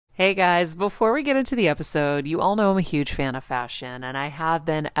Hey guys, before we get into the episode, you all know I'm a huge fan of fashion, and I have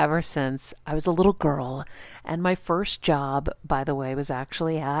been ever since I was a little girl. And my first job, by the way, was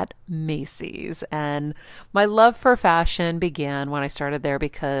actually at Macy's. And my love for fashion began when I started there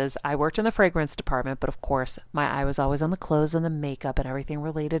because I worked in the fragrance department, but of course, my eye was always on the clothes and the makeup and everything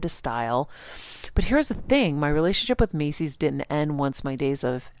related to style. But here's the thing, my relationship with Macy's didn't end once my days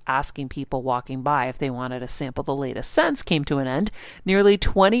of asking people walking by if they wanted to sample the latest scents came to an end. Nearly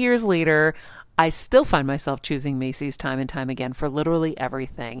 20 years later, I still find myself choosing Macy's time and time again for literally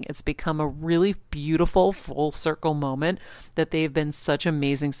everything. It's become a really beautiful full circle moment that they've been such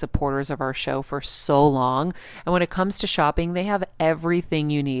amazing supporters of our show for so long. And when it comes to shopping, they have everything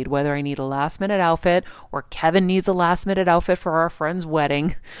you need, whether I need a last minute outfit or Kevin needs a last minute outfit for our friend's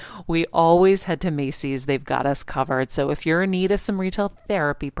wedding. We always head to Macy's. They've got us covered. So if you're in need of some retail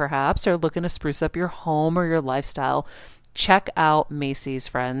therapy, perhaps, or looking to spruce up your home or your lifestyle, check out Macy's,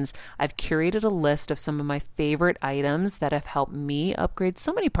 friends. I've curated a list of some of my favorite items that have helped me upgrade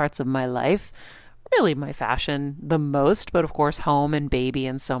so many parts of my life. Really my fashion the most, but of course home and baby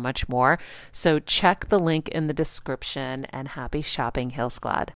and so much more. So check the link in the description and happy shopping, Hill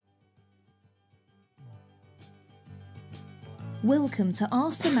Squad. Welcome to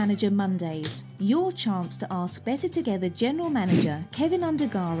Ask the Manager Mondays, your chance to ask Better Together General Manager Kevin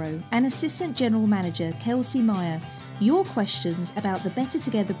Undergaro and Assistant General Manager Kelsey Meyer your questions about the Better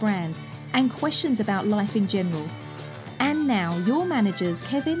Together brand and questions about life in general. And now, your managers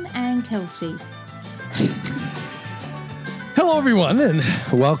Kevin and Kelsey. Hello, everyone, and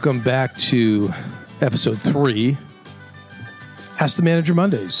welcome back to episode 3, Ask the Manager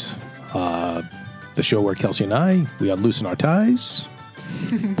Mondays. The show where Kelsey and I, we unloosen our ties,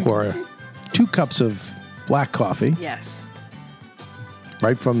 pour 2 cups of black coffee. Yes.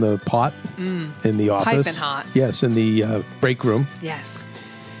 Right from the pot in the office. Piping hot. Yes, in the break room. Yes.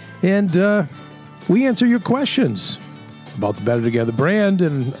 And we answer your questions about the Better Together brand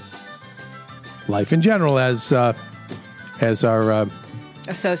and life in general as our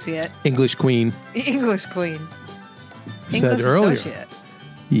Associate. English queen English queen. said English earlier. associate.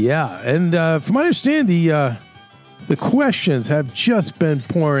 Yeah, and from my understanding, the questions have just been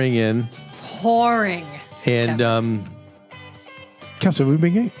pouring in. Pouring. And Kelsey, do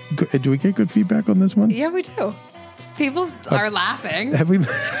we get good feedback on this one? Yeah, we do. People are laughing. Have we?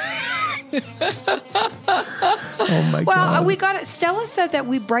 Oh my Well, God. we got it. Stella said that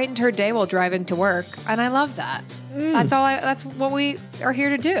we brightened her day while driving to work, and I love that. That's what we are here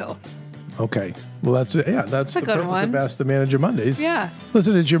to do. Okay. Well, that's the a purpose good of one. Ask the Manager Mondays. Yeah.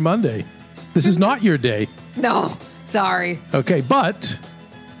 Listen, it's your Monday. This is not your day. No, sorry. Okay, but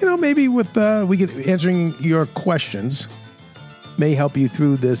maybe with we get answering your questions may help you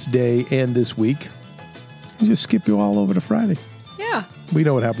through this day and this week. And just skip you all over to Friday. Yeah. We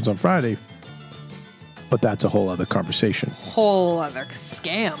know what happens on Friday, but that's a whole other conversation. Whole other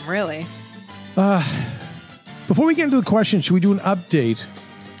scam, really. Before we get into the question, should we do an update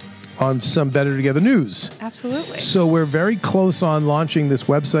on some Better Together news? Absolutely. So we're very close on launching this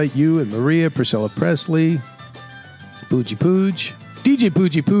website. You and Maria, Priscilla Presley, Pooji Pooj, DJ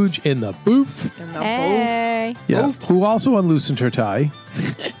Pooji Pooj in the booth. Hey. Yeah, who also unloosened her tie.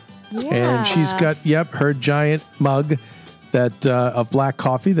 And she's got, her giant mug that of black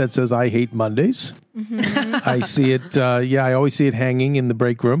coffee that says, I hate Mondays. Mm-hmm. I see it, I always see it hanging in the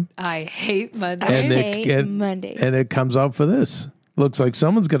break room. I hate Mondays. Mondays. And it comes out for this. Looks like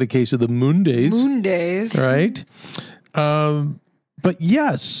someone's got a case of the Moondays. Moondays. Right? But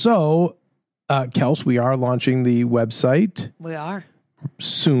yes, so, Kels, we are launching the website. We are.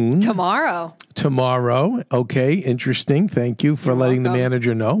 Soon. Tomorrow. Okay, interesting. Thank you for letting the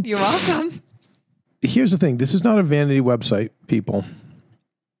manager know. You're welcome. Here's the thing. This is not a vanity website, people.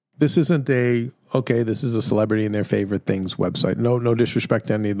 This isn't this is a celebrity and their favorite things website. No disrespect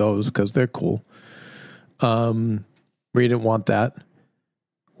to any of those because they're cool. We didn't want that.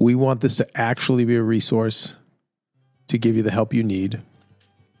 We want this to actually be a resource to give you the help you need.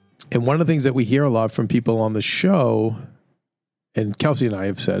 And one of the things that we hear a lot from people on the show, and Kelsey and I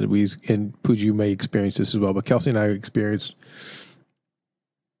have said, and Pooji, you may experience this as well, but Kelsey and I experienced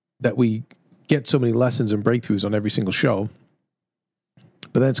that we get so many lessons and breakthroughs on every single show,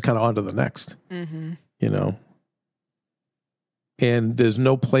 but then it's kind of on to the next, and there's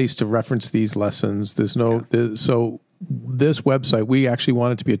no place to reference these lessons. So this website, we actually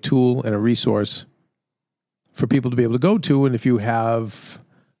want it to be a tool and a resource for people to be able to go to. And if you want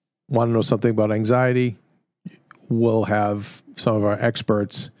to know something about anxiety, we'll have some of our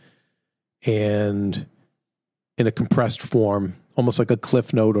experts and in a compressed form, almost like a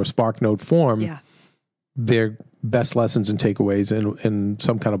Cliff Note or Spark Note form, their best lessons and takeaways in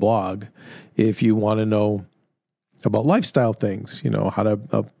some kind of blog. If you want to know about lifestyle things, how to,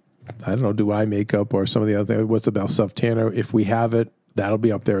 I don't know, do eye makeup or some of the other things, what's the best self tanner? If we have it, that'll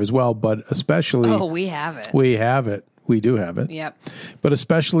be up there as well. But especially, we have it. We have it. We do have it. Yep. But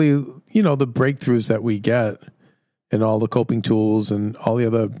especially, the breakthroughs that we get and all the coping tools and all the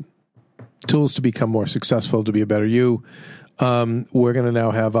other tools to become more successful, to be a better you, we're going to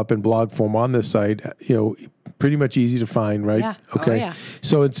now have up in blog form on this site, pretty much easy to find, right? Yeah. Okay. Oh, yeah.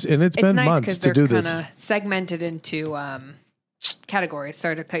 So it's been nice months to do this. They're kind of segmented into categories.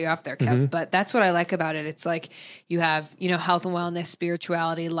 Sorry to cut you off there, Kev, Mm-hmm. but that's what I like about it. It's like you have, health and wellness,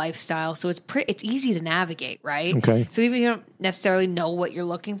 spirituality, lifestyle. So it's easy to navigate, right? Okay. So even if you don't necessarily know what you're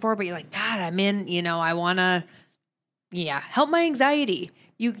looking for, but you're like, God, I'm in, I want to, help my anxiety.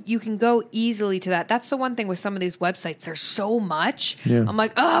 You can go easily to that. That's the one thing with some of these websites. There's so much. Yeah. I'm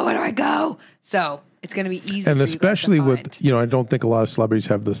like, oh, where do I go? So it's going to be easy. And for especially you guys to with, find. I don't think a lot of celebrities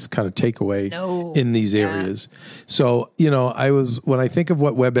have this kind of takeaway No. in these Yeah. areas. So, when I think of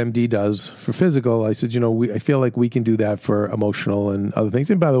what WebMD does for physical, I said, I feel like we can do that for emotional and other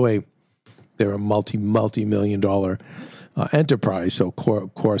things. And by the way, they're a multi-million dollar enterprise. So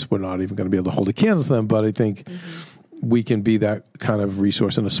of course, we're not even going to be able to hold a candle to them, but I think we can be that kind of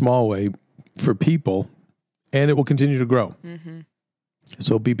resource in a small way for people, and it will continue to grow. Mm-hmm.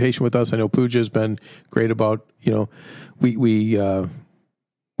 So be patient with us. I know Pooja has been great about, we've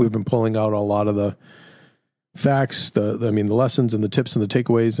been pulling out a lot of the facts, the lessons and the tips and the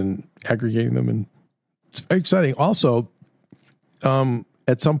takeaways and aggregating them. And it's very exciting. Also,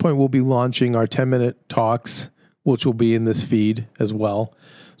 at some point we'll be launching our 10-minute talks, which will be in this feed as well.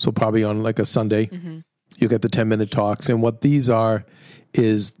 So probably on like a Sunday, you'll get the 10-minute talks. And what these are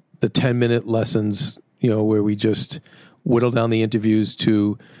is the 10-minute lessons, where we just whittle down the interviews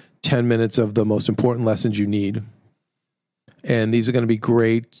to 10 minutes of the most important lessons you need. And these are going to be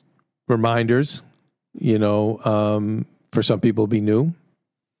great reminders, for some people it'll be new.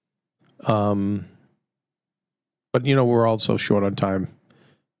 But, we're also short on time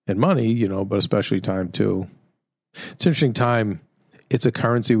and money, but especially time too. It's interesting, time. It's a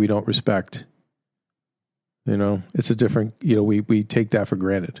currency we don't respect. It's a different, we take that for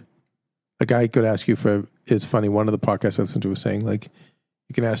granted. A guy could ask you it's funny, one of the podcasts I listened to was saying, like,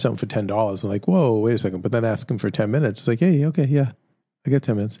 you can ask something for $10 and like, whoa, wait a second. But then ask him for 10 minutes. It's like, hey, okay, yeah, I get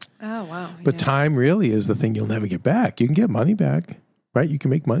 10 minutes. Oh, wow. But time really is the thing you'll never get back. You can get money back, right? You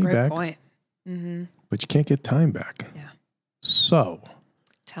can make money Great back, point. Mm-hmm. but you can't get time back. Yeah. So.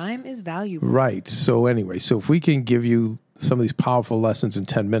 Time is valuable. Right. So anyway, if we can give you some of these powerful lessons in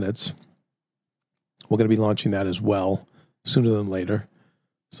 10 minutes, we're going to be launching that as well sooner than later.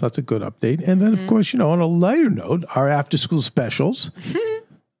 So that's a good update. And then, of course, on a lighter note, our after-school specials.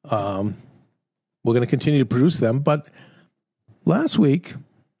 We're going to continue to produce them. But last week,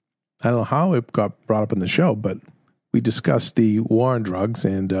 I don't know how it got brought up in the show, but we discussed the war on drugs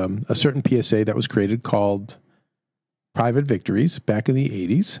and a certain PSA that was created called Private Victories back in the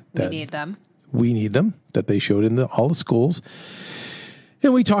 80s. We need them. We need them, that they showed in all the schools.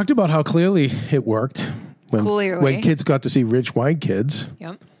 And we talked about how clearly it worked when kids got to see rich white kids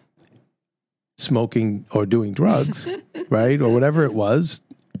smoking or doing drugs, right? Or whatever it was.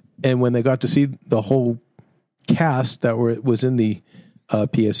 And when they got to see the whole cast that was in the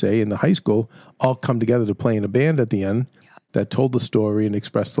PSA in the high school all come together to play in a band at the end that told the story and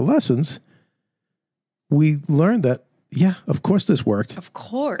expressed the lessons, we learned that, yeah, of course this worked. Of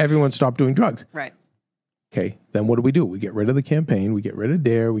course. Everyone stopped doing drugs. Right. Okay, then what do? We get rid of the campaign. We get rid of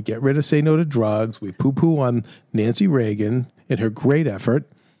DARE. We get rid of Say No to Drugs. We poo-poo on Nancy Reagan and her great effort.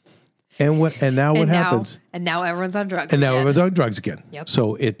 And now what happens? And now everyone's on drugs And again. now everyone's on drugs again. Yep.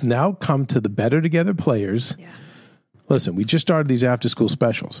 So it now come to the Better Together players. Yeah. Listen, we just started these after-school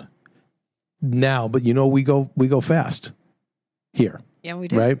specials. Now, but we go fast here. Yeah, we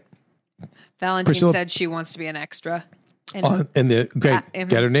do. Right? Valentine Priscilla said she wants to be an extra. And And great,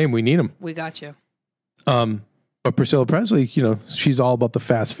 get her name. We need them. we got you. But Priscilla Presley, she's all about the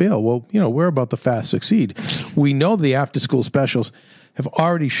fast fail. Well, we're about the fast succeed. We know the after school specials have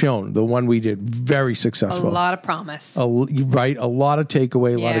already shown, the one we did, very A successful. lot of promise. Right. A lot of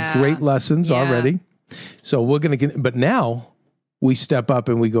takeaway, a lot of great lessons already. So we're going to but now we step up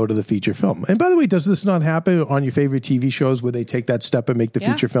and we go to the feature film. And by the way, does this not happen on your favorite TV shows where they take that step and make the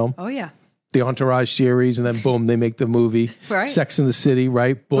feature film? Oh, yeah. The Entourage series, and then boom, they make the movie. Right. Sex in the City,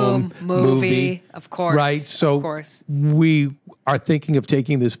 right? Boom, movie. Of course. Right. So of course. we are thinking of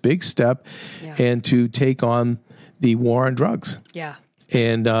taking this big step and to take on the war on drugs. Yeah.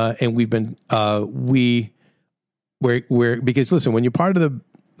 And we've been we're because listen, when you're part of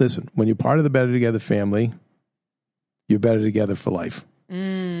listen, when you're part of the Better Together family, you're better together for life.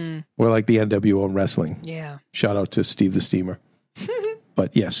 Mm, We're like the NWO in wrestling. yeah. Shout out to Steve the Steamer.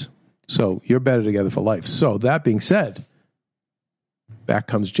 But yes, so you're better together for life. So that being said, back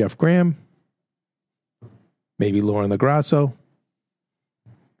comes Jeff Graham, maybe Lauren LaGrasso.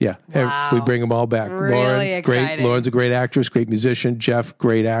 Yeah, Wow. we bring them all back. Really Lauren, great. exciting. Lauren's a great actress, great musician. Jeff,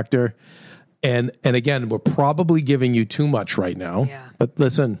 great actor. And again, we're probably giving you too much right now. Yeah. But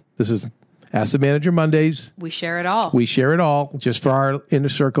listen, this is Ask the Manager Mondays. We share it all. We share it all just for our inner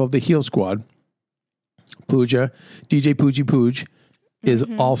circle of the Heel Squad. Pooja, DJ Pooji Pooj, is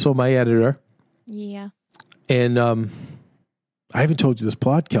also my editor. Yeah. And I haven't told you this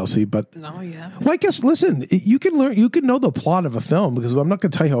plot, Kelsey, but No, you haven't. well, I guess, listen, you can learn, you can know the plot of a film because I'm not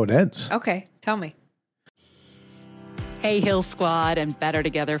going to tell you how it ends. Okay, tell me. Hey, Hill Squad and Better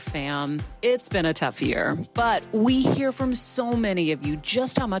Together fam. It's been a tough year, but we hear from so many of you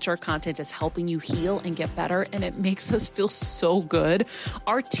just how much our content is helping you heal and get better, and it makes us feel so good.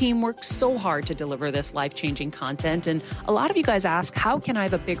 Our team works so hard to deliver this life-changing content, and a lot of you guys ask, how can I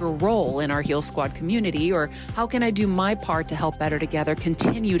have a bigger role in our Heal Squad community, or how can I do my part to help Better Together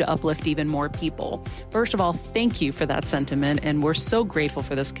continue to uplift even more people? First of all, thank you for that sentiment, and we're so grateful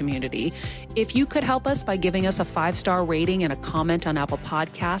for this community. If you could help us by giving us a 5-star rating and a comment on Apple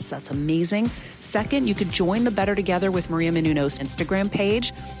Podcasts, that's amazing. Second, you could join the Better Together with Maria Menounos Instagram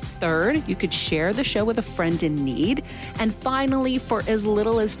page. Third, you could share the show with a friend in need. And finally, for as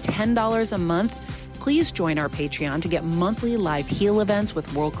little as $10 a month, please join our Patreon to get monthly live heal events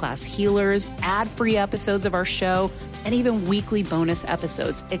with world-class healers, ad-free episodes of our show, and even weekly bonus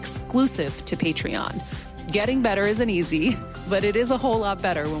episodes exclusive to Patreon. Getting better isn't easy, but it is a whole lot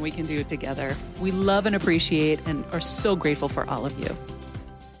better when we can do it together. We love and appreciate and are so grateful for all of you.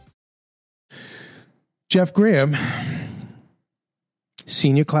 Jeff Graham,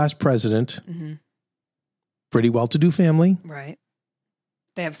 senior class president, pretty well-to-do family, Right.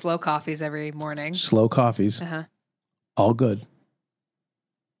 They have slow coffees every morning. slow coffees, Uh-huh. all good.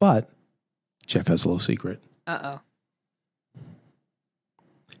 But Jeff has a little secret. Uh-oh.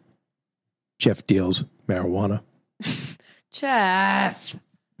 Jeff deals marijuana. Jeff.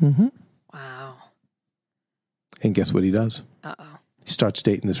 Mm-hmm. Wow. And guess what he does? Uh-oh. He starts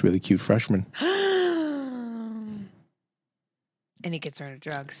dating this really cute freshman. And he gets her into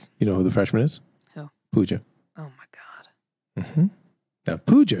drugs. You know who the freshman is? Who? Pooja. Oh, my God. Mm-hmm. Now,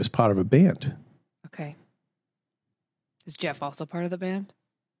 Pooja is part of a band. Okay. Is Jeff also part of the band?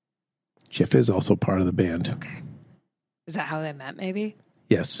 Jeff is also part of the band. Okay. Is that how they met, maybe?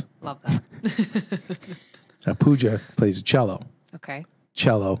 Yes. Love that. Now, Pooja plays cello. Okay.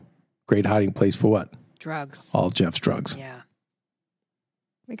 Cello, great hiding place for what? Drugs. All Jeff's drugs. Yeah.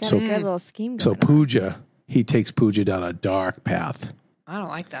 We got So- a good little scheme So going on. Pooja, he takes Pooja down a dark path. I don't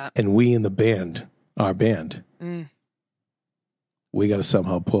like that. And we in the band, our band, Mm. we got to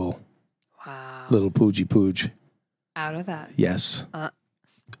somehow pull Wow. little Pooji Pooj. Out of that. Yes. Uh,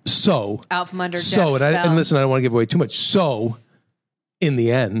 So, Out from under so, Jeff's and spell. listen, I don't want to give away too much. So, in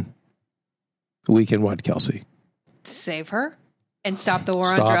the end, we can what, Kelsey? Save her and stop the war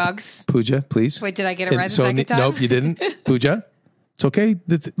Stop. on drugs. Pooja, please. Wait, did I get it And right the so, second time? Nope, you didn't. Pooja, it's okay.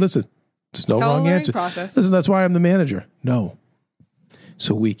 Listen, there's no It's all a wrong learning answer. process. Listen, that's why I'm the manager. No.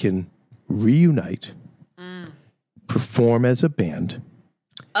 So we can reunite, perform as a band,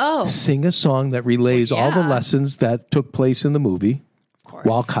 Oh, sing a song that relays all the yeah. lessons that took place in the movie of course.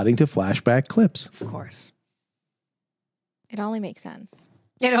 while cutting to flashback clips. Of course. It only makes sense.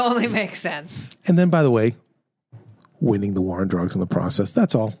 It only makes sense. And then, by the way, winning the war on drugs in the process.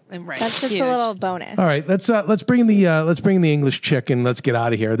 That's all. And right. That's just Huge. a little bonus. All right, let's bring in the English chick and let's get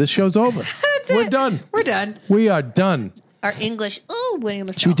out of here. This show's over. We're done. We're done. We are done. Our English, winning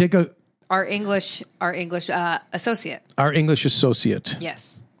the Should we take our English associate. our English associate?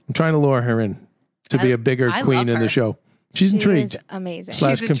 Yes. I'm trying to lure her in to be a bigger I queen love in the her. show. She's She intrigued. is amazing.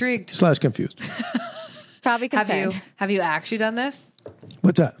 She's intrigued. Slash confused. Probably Have concerned. you actually done this?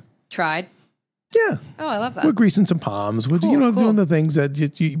 What's that? Tried? Yeah. Oh, I love We're that. greasing some palms. We're Cool, cool. doing the things that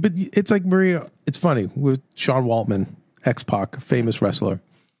but it's like Maria. It's funny with Sean Waltman, X-Pac, famous wrestler.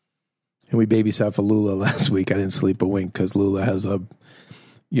 And we babysat for Lula last week. I didn't sleep a wink because Lula has a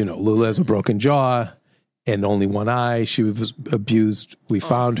broken jaw and only one eye. She was abused. We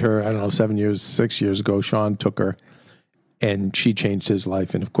found her, I don't know, 6 years ago. Sean took her and she changed his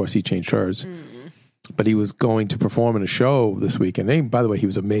life. And of course he changed hers. But he was going to perform in a show this weekend. And by the way, he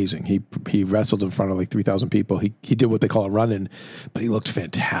was amazing. He wrestled in front of like 3,000 people. He did what they call a run-in, but he looked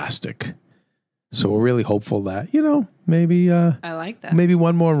fantastic. So we're really hopeful that, maybe I like that. maybe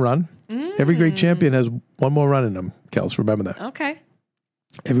one more run. Every great champion has one more run in them, Kels. Remember that. Okay.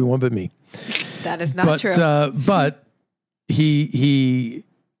 Everyone but me. That is not true. But he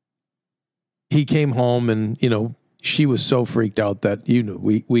came home and, she was so freaked out that,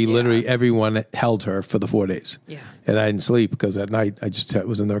 we literally, everyone held her for the 4 days. Yeah. And I didn't sleep because at night I just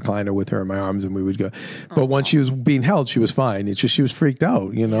was in the recliner with her in my arms and we would go. But once she was being held, she was fine. It's just she was freaked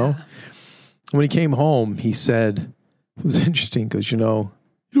out, When he came home, he said, it was interesting because,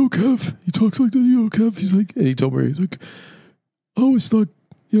 Kev, he talks like that, Kev. He's like, and he told me, he's like, I always thought,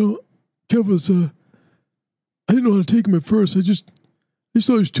 Kev was, I didn't know how to take him at first. I just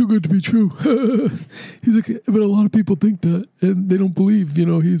thought it was too good to be true. He's like, but a lot of people think that, and they don't believe,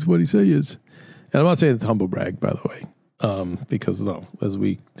 he's what he say he is. And I'm not saying it's humble brag, by the way, because as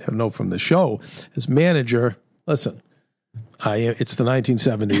we have known from the show, as manager, listen, it's the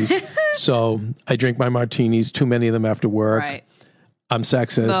 1970s, so I drink my martinis, too many of them after work. Right. I'm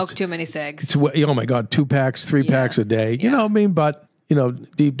sexist. Smoke too many cigs. Oh my God, 2 packs, 3 packs a day. You know what I mean? But,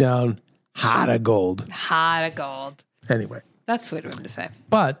 deep down, hot of gold. Hot of gold. Anyway. That's sweet of him to say.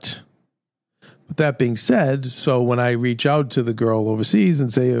 But with that being said, so when I reach out to the girl overseas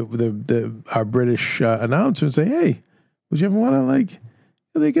and say our British announcer and say, hey, would you ever want to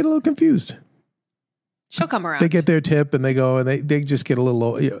they get a little confused. She'll come around. They get their tip and they go and they just get a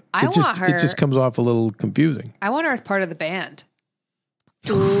little, it just comes off a little confusing. I want her as part of the band.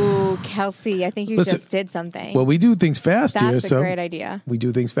 Ooh, Kelsey, I think you just did something. Well, we do things fast here. That's a great idea. We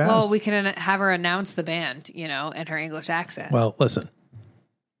do things fast. Well, we can have her announce the band, in her English accent. Well, listen.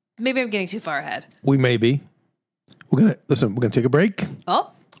 Maybe I'm getting too far ahead. We may be. We're going to take a break.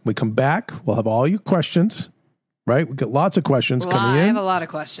 Oh. We come back. We'll have all your questions, right? We got lots of questions coming in. I have a lot of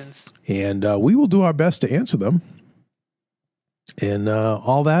questions. And we will do our best to answer them. And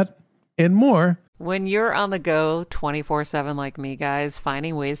all that and more. When you're on the go 24/7 like me, guys,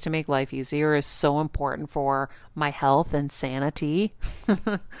 finding ways to make life easier is so important for my health and sanity.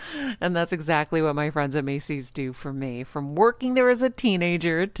 And that's exactly what my friends at Macy's do for me. From working there as a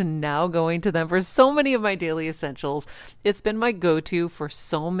teenager to now going to them for so many of my daily essentials, it's been my go-to for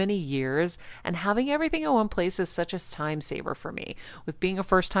so many years. And having everything in one place is such a time saver for me. With being a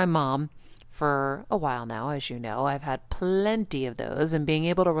first-time mom, for a while now, as you know, I've had plenty of those, and being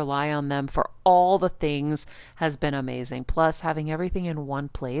able to rely on them for all the things has been amazing. Plus, having everything in one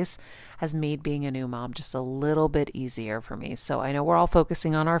place has made being a new mom just a little bit easier for me. So I know we're all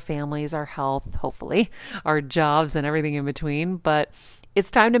focusing on our families, our health, hopefully, our jobs and everything in between, but it's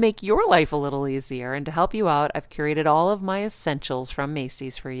time to make your life a little easier. And to help you out, I've curated all of my essentials from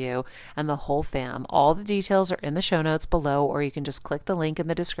Macy's for you and the whole fam. All the details are in the show notes below, or you can just click the link in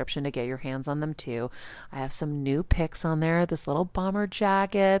the description to get your hands on them too. I have some new picks on there. This little bomber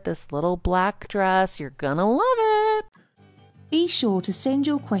jacket, this little black dress. You're gonna love it. Be sure to send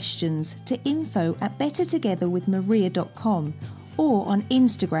your questions to info@bettertogetherwithmaria.com or on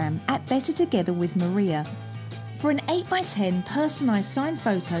Instagram @bettertogetherwithmaria. For an 8x10 personalised signed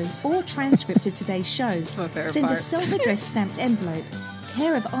photo or transcript of today's show, send a self-addressed stamped envelope,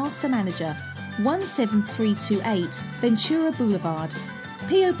 care of Ask the Manager, 17328 Ventura Boulevard,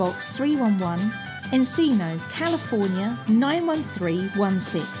 PO Box 311, Encino, California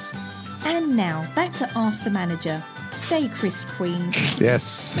 91316. And now, back to Ask the Manager. Stay crisp, Queens.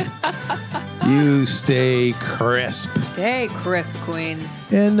 Yes. You stay crisp. Stay crisp,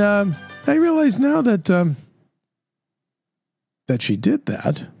 Queens. And I realize now that she did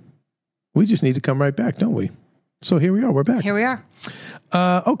that. We just need to come right back, don't we? So here we are. We're back. Here we are.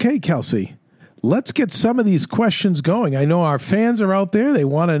 Okay, Kelsey. Let's get some of these questions going. I know our fans are out there. They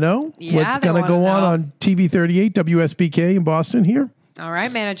want to know what's going to go on TV 38 WSBK in Boston here. All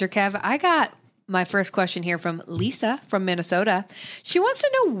right, Manager Kev. I got my first question here from Lisa from Minnesota. She wants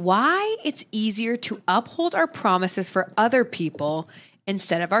to know why it's easier to uphold our promises for other people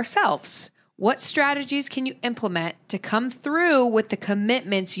instead of ourselves. What strategies can you implement to come through with the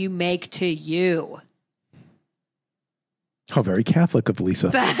commitments you make to you? How very Catholic of Lisa.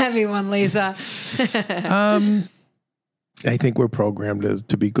 It's a heavy one, Lisa. I think we're programmed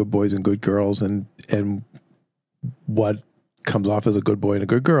to be good boys and good girls, and what comes off as a good boy and a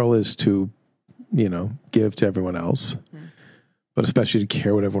good girl is to, give to everyone else, but especially to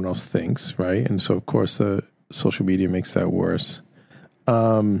care what everyone else thinks, right? And so, of course, social media makes that worse.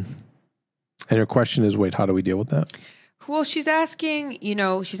 And her question is, how do we deal with that? Well, she's asking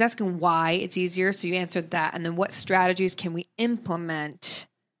why it's easier. So you answered that. And then what strategies can we implement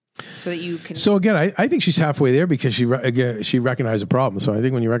so that you can... So again, I think she's halfway there because she recognized a problem. So I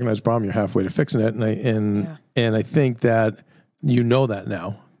think when you recognize a problem, you're halfway to fixing it. And I think that that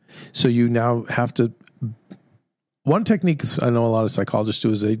now. So you now have to... One technique I know a lot of psychologists do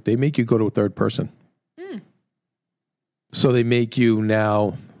is they make you go to a third person. So they make you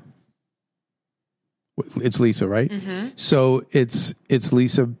now. It's Lisa, right? Mm-hmm. So it's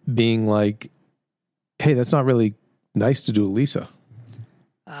Lisa being like, "Hey, that's not really nice to do to Lisa."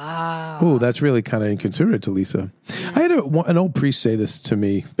 Oh, that's really kind of inconsiderate to Lisa. I had an old priest say this to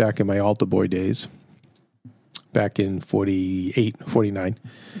me back in my altar boy days, back in 48, 49.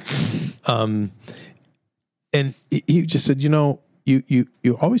 And he just said, you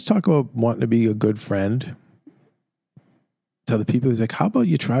always talk about wanting to be a good friend to other people. He's like, how about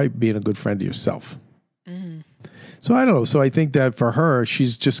you try being a good friend to yourself? Mm. So I don't know. So I think that for her,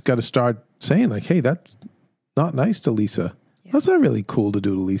 she's just got to start saying like, hey, that's not nice to Lisa. Yeah. That's not really cool to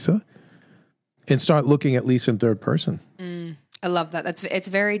do to Lisa. And start looking at Lisa in third person. I love that. It's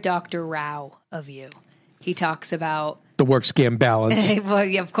very Dr. Rao of you. He talks about the work scam balance. Well,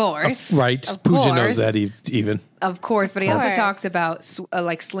 yeah, of course. Right. Of Pooja course. knows that even. Of course. But he also talks about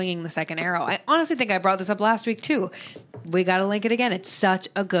like slinging the second arrow. I honestly think I brought this up last week too. We got to link it again. It's such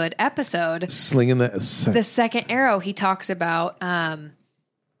a good episode. Slinging the second arrow. He talks about,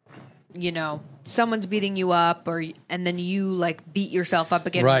 someone's beating you up and then you like beat yourself up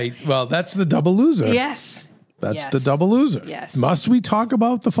again. Right. Well, that's the double loser. Yes. That's the double loser. Yes. Must we talk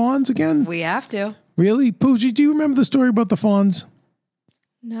about the fawns again? We have to. Really? Pooja, do you remember the story about the fawns?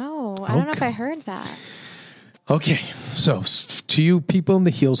 No, I don't know if I heard that. Okay. So to you people in the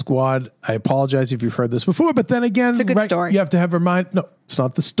Heal Squad, I apologize if you've heard this before, but then again, it's a good story. You have to have no, it's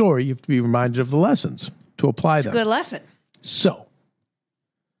not the story. You have to be reminded of the lessons to apply them. It's a good lesson. So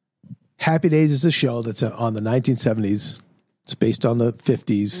Happy Days is a show that's on the 1970s. It's based on the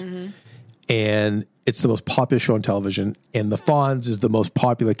 50s. Mm-hmm. And it's the most popular show on television. And the Fonz is the most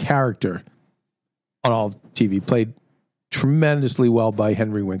popular character on all TV. Played tremendously well by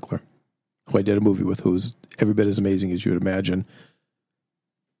Henry Winkler, who I did a movie with, who's every bit as amazing as you would imagine.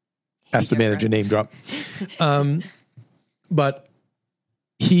 Ask the manager, name drop. But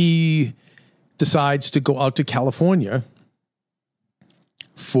he decides to go out to California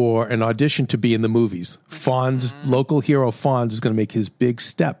for an audition to be in the movies. Fonz, local hero Fonz, is going to make his big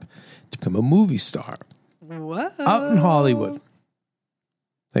step to become a movie star. Whoa. Out in Hollywood.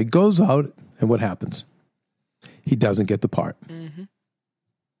 He goes out, and what happens? He doesn't get the part. Mm-hmm.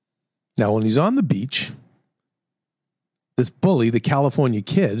 Now, when he's on the beach, this bully, the California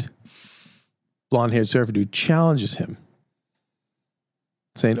kid, blonde-haired surfer dude, challenges him,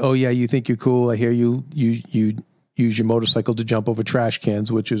 saying, "Oh yeah, you think you're cool? I hear you use your motorcycle to jump over trash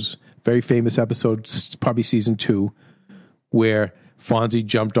cans," which is a very famous episode, probably season 2, where Fonzie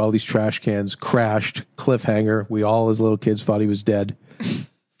jumped all these trash cans, crashed, cliffhanger. We all, as little kids, thought he was dead.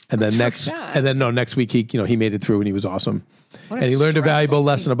 And then next week he made it through and he was awesome. And he learned a valuable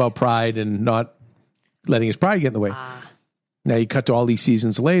lesson about pride and not letting his pride get in the way. Now you cut to all these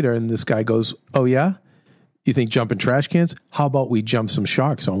seasons later, and this guy goes, "Oh yeah, you think jumping trash cans? How about we jump some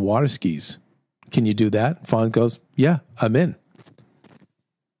sharks on water skis? Can you do that?" Fonz goes, "Yeah, I'm in."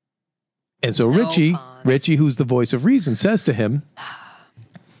 And so Richie, who's the voice of reason, says to him,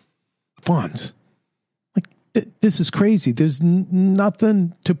 "Fonz, like this is crazy. There's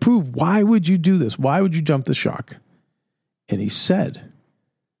nothing to prove. Why would you do this? Why would you jump the shark?" And he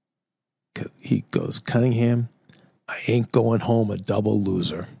goes, "Cunningham, I ain't going home a double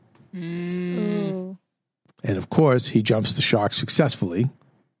loser." Mm. And of course, he jumps the shark successfully,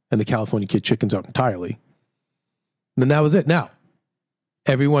 and the California kid chickens out entirely. And then that was it. Now,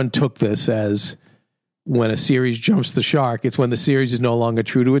 everyone took this as when a series jumps the shark, it's when the series is no longer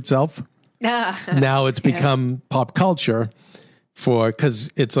true to itself. Now it's become pop culture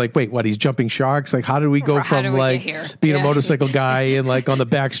because it's like, wait, what? He's jumping sharks? Like, how did we go from like being a motorcycle guy and like on the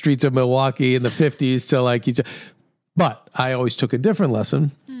back streets of Milwaukee in the 50s to like But I always took a different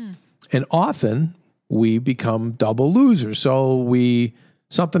lesson, and often we become double losers. So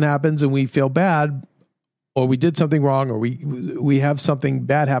something happens and we feel bad, or we did something wrong, or we have something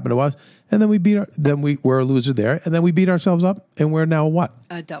bad happen to us, and then we're a loser there, and then we beat ourselves up, and we're now what?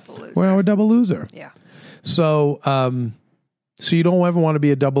 A double loser. We're now a double loser. Yeah. So, so you don't ever want to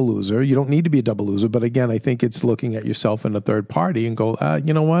be a double loser. You don't need to be a double loser. But again, I think it's looking at yourself in a third party and go,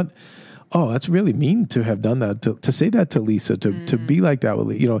 you know what? Oh, that's really mean to have done that, to say that to Lisa, to be like that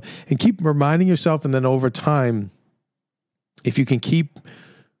with, and keep reminding yourself. And then over time, if you can keep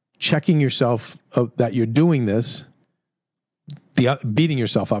checking yourself that you're doing this, beating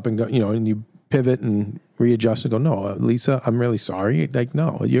yourself up and go, and you pivot and readjust and go, "No, Lisa, I'm really sorry." Like,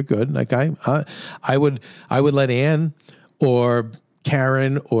 "No, you're good." Like I would let Anne or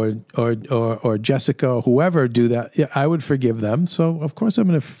Karen or Jessica or whoever do that. Yeah, I would forgive them. So of course I'm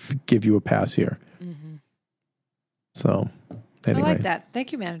going to give you a pass here. Mm-hmm. So anyway. I like that.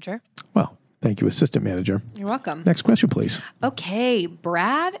 Thank you, manager. Well, Thank you, assistant manager. You're welcome. Next question, please. Okay,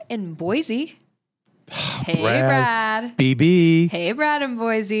 Brad in Boise. Hey, Brad. BB. Hey, Brad in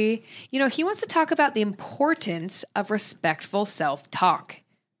Boise. You know, he wants to talk about the importance of respectful self-talk.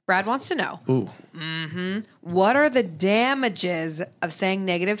 Brad wants to know. Ooh. What are the damages of saying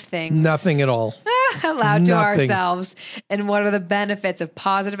negative things? Nothing at all. Aloud to Nothing. ourselves. And what are the benefits of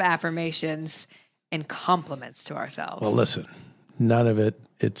positive affirmations and compliments to ourselves? Well, listen, none of it.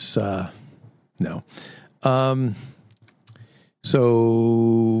 It's, no.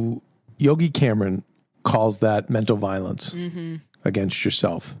 So Yogi Cameron calls that mental violence against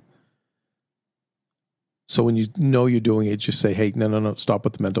yourself. So when you know you're doing it, just say, hey, no, stop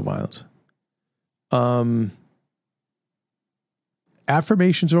with the mental violence.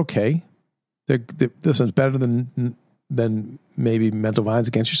 Affirmations are okay. Listen, it's better than maybe mental violence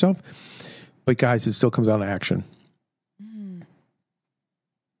against yourself. But guys, it still comes down to action.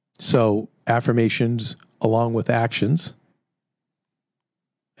 So affirmations along with actions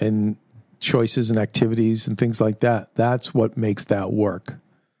and choices and activities and things like that, that's what makes that work.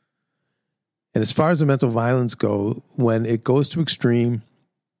 And as far as the mental violence go, when it goes to extreme,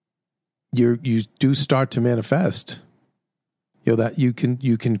 you do start to manifest. You know, that you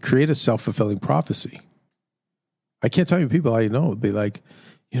can create a self-fulfilling prophecy. I can't tell you people I know would be like,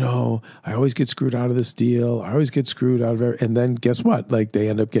 you know, I always get screwed out of this deal. I always get screwed out of it. And then guess what? Like they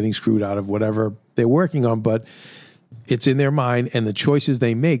end up getting screwed out of whatever they're working on, but it's in their mind, and the choices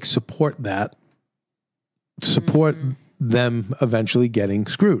they make support that, them eventually getting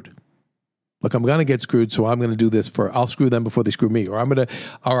screwed. Look, I'm going to get screwed, so I'm going to do this I'll screw them before they screw me, or I'm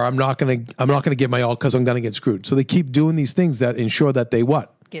not going to give my all because I'm going to get screwed. So they keep doing these things that ensure that they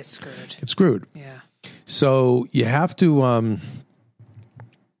what? Get screwed. Get screwed. Yeah. So you have to,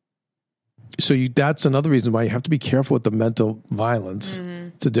 that's another reason why you have to be careful with the mental violence.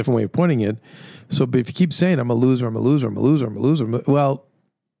 It's a different way of pointing it. So, but if you keep saying, I'm a loser, well,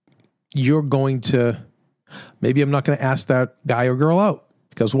 you're going to, maybe I'm not going to ask that guy or girl out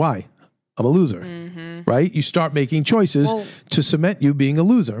because why? I'm a loser, right? You start making choices to cement you being a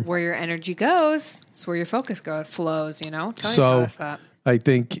loser. Where your energy goes, it's where your focus flows, you know? Tony So taught us that. I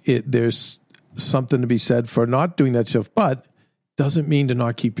think there's something to be said for not doing that stuff, but doesn't mean to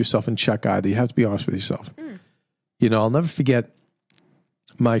not keep yourself in check either. You have to be honest with yourself. You know, I'll never forget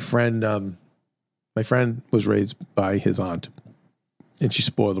my friend was raised by his aunt, and she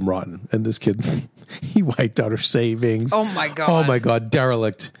spoiled him rotten. And this kid, he wiped out her savings. Oh my God. Oh my God.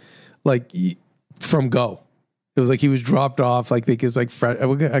 Derelict. Like from go. It was like he was dropped off. Like his like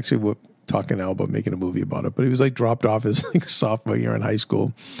friend. Actually, we're talking now about making a movie about it, but he was like dropped off his like sophomore year in high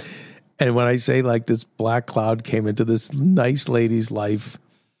school. And when I say like this black cloud came into this nice lady's life,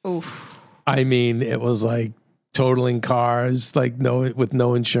 Oof. I mean, it was like totaling cars, like with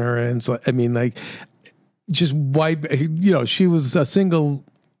no insurance. I mean, like just she was a single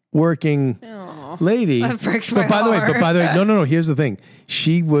working lady. That breaks my But by the way, no. Here's the thing.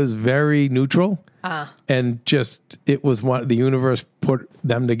 She was very neutral. And just, it was the universe put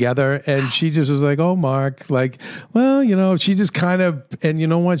them together. And she just was like, oh, Mark, like, well, you know, she just kind of, and you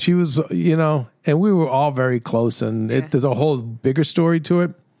know what? She was, you know, and we were all very close. And there's a whole bigger story to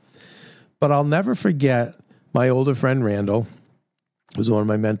it. But I'll never forget my older friend, Randall, who was one of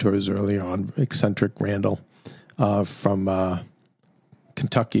my mentors early on, eccentric Randall, from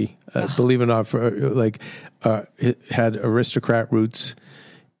Kentucky. Believe it or not, had aristocrat roots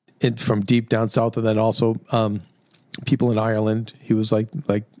from deep down south, and then also people in Ireland. He was like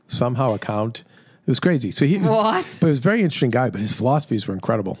somehow a count. It was crazy. So What? But he was a very interesting guy. But his philosophies were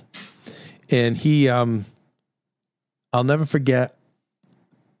incredible. And he, I'll never forget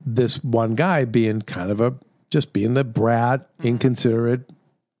this one guy being kind of being the brat, inconsiderate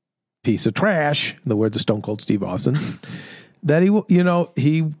piece of trash, in the words of Stone Cold Steve Austin, that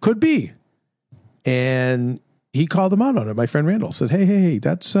he could be. And he called him out on it. My friend Randall said, hey,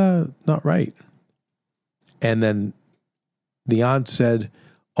 that's not right. And then the aunt said,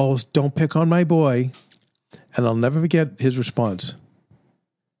 oh, don't pick on my boy. And I'll never forget his response.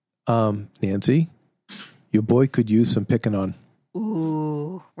 Nancy, your boy could use some picking on.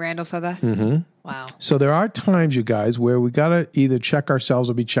 Ooh, Randall said that? Mm-hmm. Wow. So there are times, you guys, where we got to either check ourselves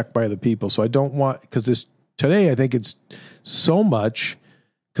or be checked by other people. So I don't want, because today I think it's so much,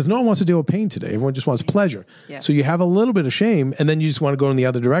 because no one wants to deal with pain today. Everyone just wants pleasure. Yeah. So you have a little bit of shame, and then you just want to go in the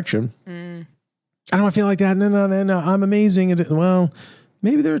other direction. I don't want to feel like that. No. I'm amazing. Well,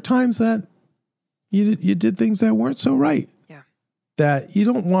 maybe there are times that you did things that weren't so right. Yeah. That you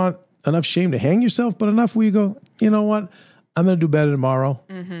don't want enough shame to hang yourself, but enough where you go, you know what? I'm going to do better tomorrow.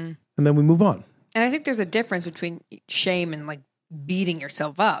 And then we move on. And I think there's a difference between shame and like beating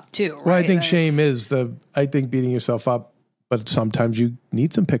yourself up too, right? Well, I think shame is I think beating yourself up, but sometimes you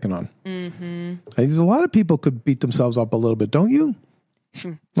need some picking on. Mm-hmm. I think a lot of people could beat themselves up a little bit, don't you?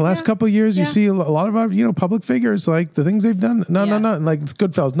 The last couple of years, you see a lot of our, public figures, like the things they've done. No. And like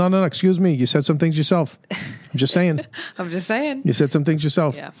Goodfellas. No. Excuse me. You said some things yourself. I'm just saying. You said some things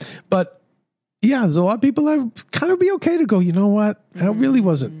yourself. Yeah. But yeah, there's a lot of people that kind of be okay to go, you know what? That really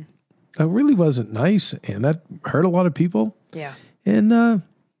wasn't nice. And that hurt a lot of people. Yeah. And and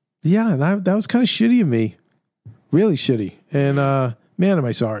that was kind of shitty of me. Really shitty. And man, am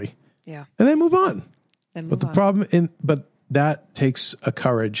I sorry. Yeah. And then move on. But that takes a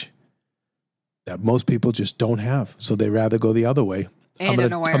courage that most people just don't have. So they rather go the other way. And I'm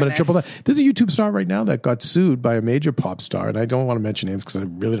going to triple that. There's a YouTube star right now that got sued by a major pop star. And I don't want to mention names because I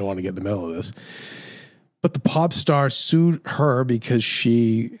really don't want to get in the middle of this. But the pop star sued her because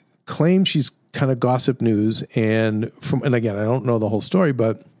she claims she's kind of gossip news. And again, I don't know the whole story,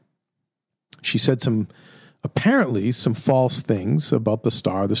 but she said apparently some false things about the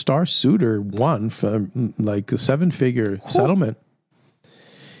star. The star sued her, won for like a 7-figure settlement.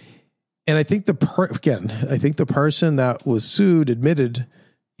 And I think the person that was sued admitted,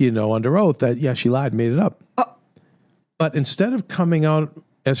 under oath that, she lied, made it up. Oh. But instead of coming out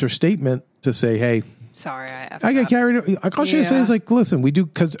as her statement to say, hey, sorry, I got carried away. All she says is like, listen, we do,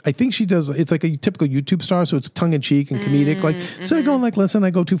 because I think she does, it's like a typical YouTube star, so it's tongue in cheek and comedic. So I going like, listen,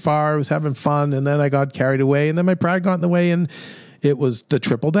 I go too far. I was having fun, and then I got carried away, and then my pride got in the way, and it was the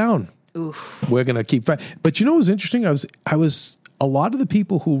triple down. Oof. We're going to keep fighting. But what was interesting? I was a lot of the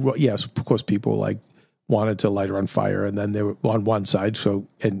people who, yes, of course, people like wanted to light her on fire, and then they were on one side,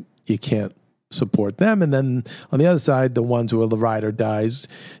 and you can't support them. And then on the other side, the ones who are the ride or dies,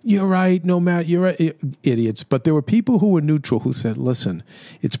 you're right, no matter, you're right, idiots. But there were people who were neutral who said, listen,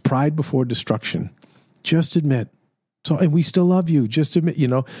 it's pride before destruction. Just admit. So, and we still love you. Just admit,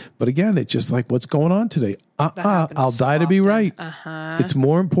 but again, it's just like what's going on today. I'll die to be right. It's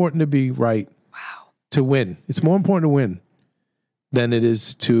more important to be right. Wow. To win. It's more important to win than it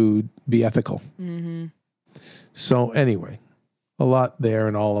is to be ethical. Mm-hmm. So anyway, a lot there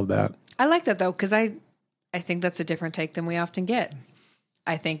and all of that. I like that though, because I think that's a different take than we often get.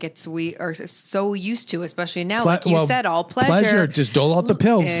 I think we are so used to, especially now, like you said, all pleasure. Just dole out the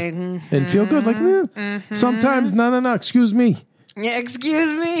pills and feel good. Like, sometimes, no, excuse me. Yeah,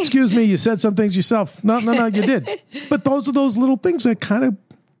 excuse me. Excuse me, you said some things yourself. No, you did. But those are those little things that kind of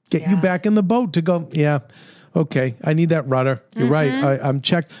get you back in the boat to go, okay, I need that rudder. You're right, I'm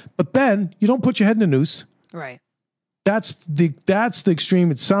checked. But then you don't put your head in a noose. Right. That's the extreme.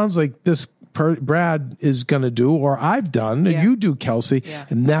 It sounds like this Brad is going to do, or I've done, and you do, Kelsey,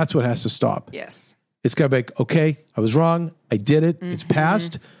 and that's what has to stop. Yes. It's got to be like, okay, I was wrong. I did it. It's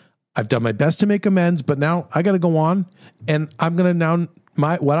past. I've done my best to make amends, but now I got to go on, and I'm going to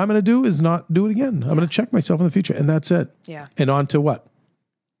what I'm going to do is not do it again. I'm going to check myself in the future, and that's it. Yeah. And on to what?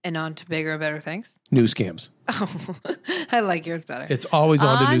 And on to bigger and better things. New scams. Oh, I like yours better. It's always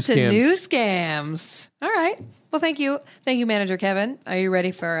on to new scams. New scams. All right. Well, thank you. Thank you, Manager Kevin. Are you ready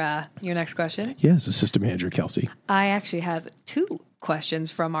for your next question? Yes, Assistant Manager Kelsey. I actually have 2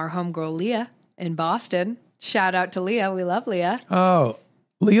 questions from our homegirl, Leah, in Boston. Shout out to Leah. We love Leah. Oh,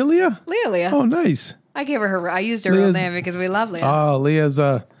 Leah? Leah. Oh, nice. I used her real name because we love Leah. Oh, Leah's,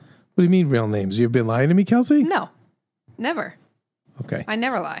 what do you mean real names? You've been lying to me, Kelsey? No, never. Okay. I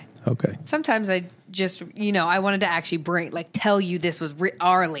never lie. Okay. Sometimes I just, I wanted to actually tell you this was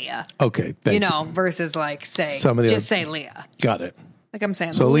our Leah. Okay. Versus like say Leah. Got it. Like I'm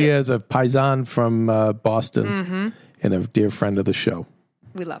saying. So Leah is a paisan from Boston and a dear friend of the show.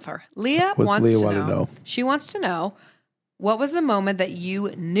 We love her. Leah wants to know. She wants to know, what was the moment that you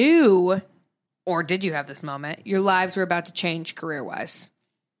knew, or did you have this moment, your lives were about to change career-wise?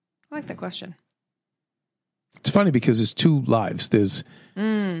 I like that question. It's funny because there's 2 lives. There's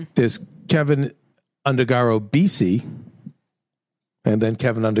Kevin Undergaro BC and then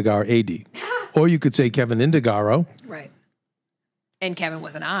Kevin Undergaro AD. Or you could say Kevin Indagaro. Right. And Kevin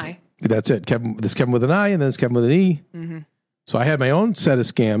with an I. That's it. There's Kevin with an I and then there's Kevin with an E. Mm-hmm. So I had my own set of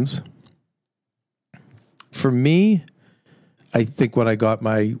scams. For me, I think when I got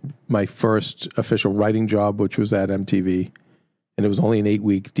my first official writing job, which was at MTV, and it was only an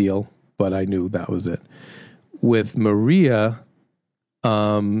 8-week deal, but I knew that was it. With Maria,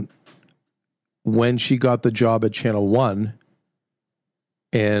 when she got the job at Channel 1,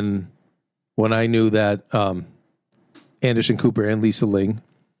 and when I knew that Anderson Cooper and Lisa Ling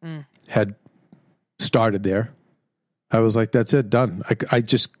had started there, I was like, that's it, done. I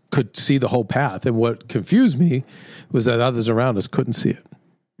just could see the whole path. And what confused me was that others around us couldn't see it.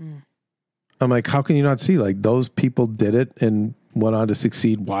 I'm like, how can you not see? Like, those people did it and went on to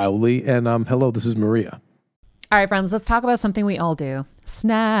succeed wildly. And hello, this is Maria. All right, friends, let's talk about something we all do.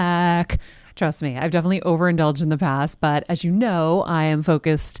 Snack. Trust me, I've definitely overindulged in the past, but as you know, I am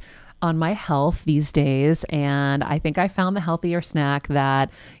focused on my health these days, and I think I found the healthier snack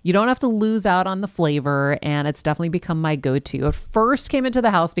that you don't have to lose out on the flavor, and it's definitely become my go-to. It first came into the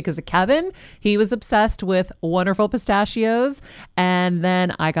house because of Kevin. He was obsessed with Wonderful Pistachios, and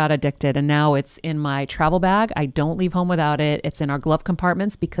then I got addicted, and now it's in my travel bag. I don't leave home without it. It's in our glove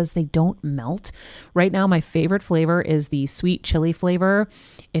compartments because they don't melt. Right now, my favorite flavor is the sweet chili flavor.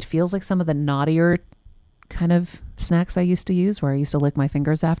 It feels like some of the naughtier kind of snacks I used to use, where I used to lick my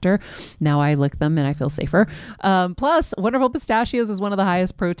fingers after. Now I lick them and I feel safer. Plus, Wonderful Pistachios is one of the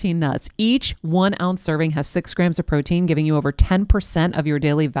highest protein nuts. Each 1 ounce serving has 6 grams of protein, giving you over 10% of your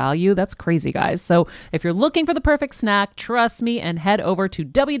daily value. That's crazy, guys. So if you're looking for the perfect snack, trust me and head over to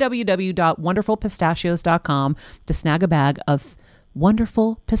www.wonderfulpistachios.com to snag a bag of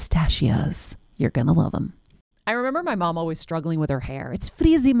Wonderful Pistachios. You're going to love them. I remember my mom always struggling with her hair. It's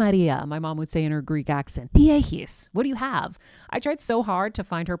frizzy, Maria, my mom would say in her Greek accent. Diehis, what do you have? I tried so hard to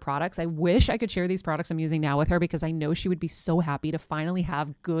find her products. I wish I could share these products I'm using now with her because I know she would be so happy to finally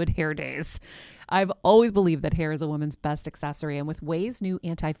have good hair days. I've always believed that hair is a woman's best accessory, and with Ouai's new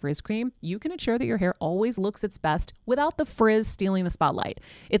anti-frizz cream, you can ensure that your hair always looks its best without the frizz stealing the spotlight.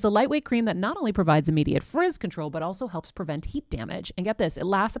 It's a lightweight cream that not only provides immediate frizz control, but also helps prevent heat damage. And get this, it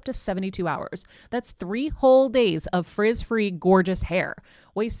lasts up to 72 hours. That's 3 whole days of frizz-free, gorgeous hair.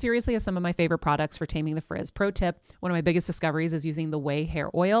 Ouai seriously has some of my favorite products for taming the frizz. Pro tip, one of my biggest discoveries is using the Ouai hair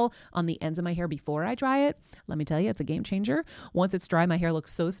oil on the ends of my hair before I dry it. Let me tell you, it's a game changer. Once it's dry, my hair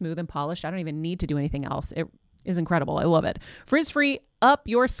looks so smooth and polished, I don't even need to do anything else. It is incredible. I love it. Frizz-free, up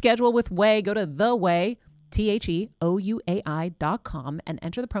your schedule with Ouai. Go to the Ouai, TheOuai.com, and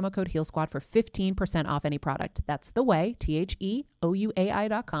enter the promo code HealSquad for 15% off any product. That's the Ouai,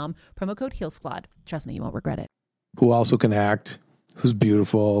 TheOuai.com, promo code HealSquad. Trust me, you won't regret it. Who also can act, who's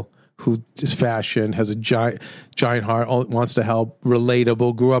beautiful, who is fashion, has a giant heart, wants to help,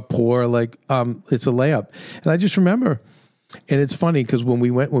 relatable, grew up poor. Like, it's a layup. And I just remember, and it's funny because when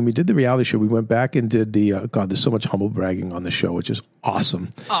we did the reality show, we went back and did the, there's so much humble bragging on the show, which is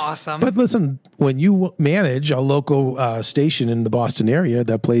awesome. Awesome. But listen, when you manage a local station in the Boston area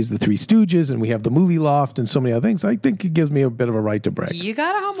that plays the Three Stooges, and we have the Movie Loft and so many other things, I think it gives me a bit of a right to brag. You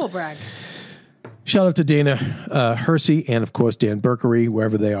got to humble brag. Shout out to Dana Hersey and, of course, Dan Berkery,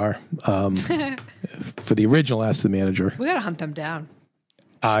 wherever they are, for the original Ask the Manager. We got to hunt them down.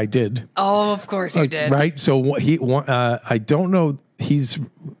 I did. Oh, of course you did. Right? So I don't know.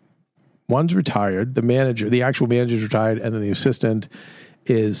 One's retired. The manager, the actual manager's retired, and then the assistant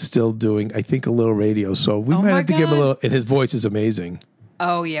is still doing, I think, a little radio. So we might have to give him a little, and his voice is amazing.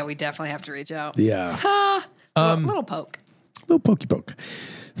 Oh, yeah. We definitely have to reach out. Yeah. Little poke. Little pokey poke.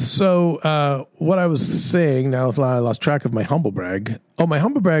 So what I was saying, now I lost track of my humble brag. Oh, my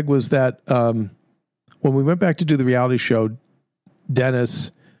humble brag was that when we went back to do the reality show,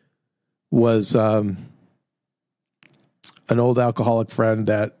 Dennis was an old alcoholic friend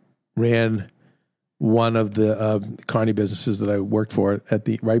that ran one of the carny businesses that I worked for at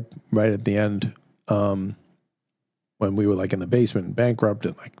the right at the end, when we were like in the basement and bankrupt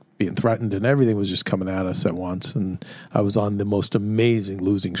and like being threatened, and everything was just coming at us at once. And I was on the most amazing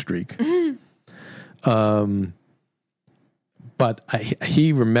losing streak. Mm-hmm. But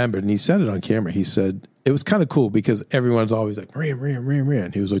he remembered, and he said it on camera. He said, it was kind of cool because everyone's always like, Maria.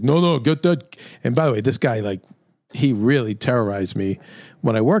 And he was like, no, get that. And by the way, this guy, like, he really terrorized me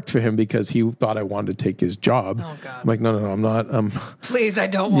when I worked for him because he thought I wanted to take his job. Oh, God. I'm like, no, I'm not. Please, I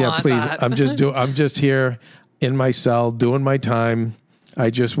don't want please. that. I'm just here in my cell doing my time. I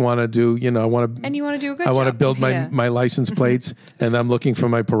just want to do, I want to. And you want to do a good job. I want to build my license plates, and I'm looking for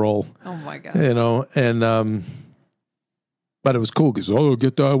my parole. Oh, my God. And, but it was cool because,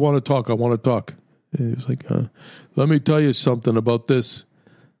 get that. I want to talk. And he was like, let me tell you something about this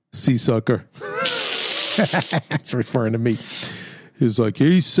sea sucker. That's referring to me. He's like,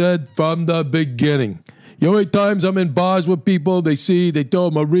 he said from the beginning. You know how many times I'm in bars with people, they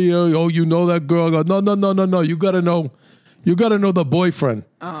tell Maria, oh, you know that girl? I go, no. You got to know the boyfriend.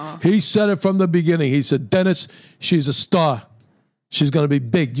 He said it from the beginning. He said, Dennis, she's a star. She's going to be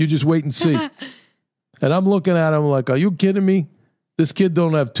big. You just wait and see. And I'm looking at him like, are you kidding me? This kid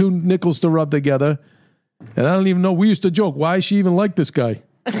don't have 2 nickels to rub together. And I don't even know. We used to joke, why is she even like this guy?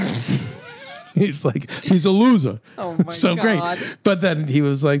 He's like, he's a loser. Oh, my so God. Great. But then he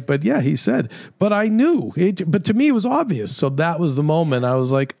was like, but yeah, he said, but I knew. But to me, it was obvious. So that was the moment. I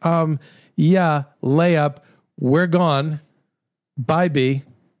was like, yeah, layup. We're gone. Bye, B.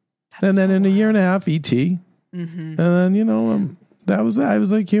 And then in a year and a half, ET. Mm-hmm. And then, that was that. I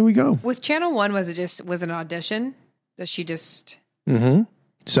was like, here we go. With Channel 1, was it an audition? Does she just... Mm-hmm.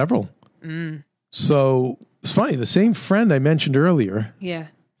 Several. So it's funny. The same friend I mentioned earlier. Yeah.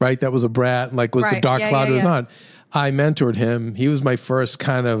 Right? That was a brat and was the dark cloud who was on. I mentored him. He was my first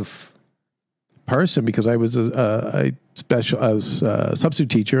kind of person because I was a substitute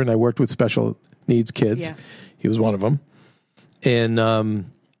teacher and I worked with special needs kids. Yeah. He was one of them. And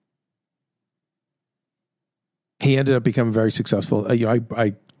he ended up becoming very successful.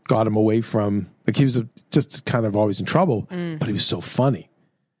 I got him away from, he was just kind of always in trouble, but he was so funny.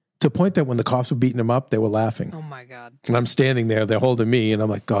 To the point that when the cops were beating him up, they were laughing. Oh my God. And I'm standing there, they're holding me, and I'm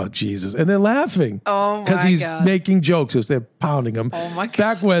like, God, Jesus. And they're laughing. Oh my God. Because he's making jokes as they're pounding him. Oh my God.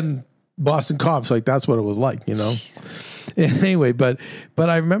 Back when Boston cops, that's what it was like, Anyway, but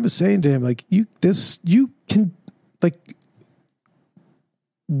I remember saying to him, you can,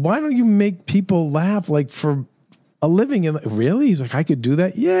 why don't you make people laugh, for a living? And really? He's like, I could do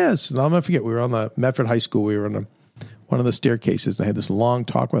that? Yes. And I'll never forget, we were on the Medford High School. We were on one of the staircases. And I had this long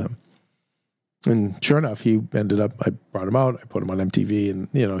talk with him. And sure enough, he ended up, I brought him out. I put him on MTV. And,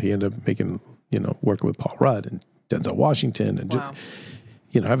 he ended up making, working with Paul Rudd and Denzel Washington. And, wow.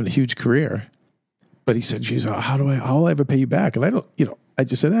 having a huge career. But he said, geez, I'll ever pay you back? And I don't, I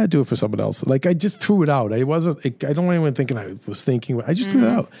just said, I'd do it for someone else. I just threw it out. I don't want anyone thinking I was thinking. I just threw it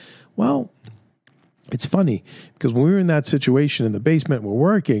out. Well, it's funny because when we were in that situation in the basement, we're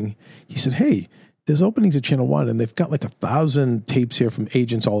working, he said, hey, there's openings at Channel 1 and they've got 1,000 tapes here from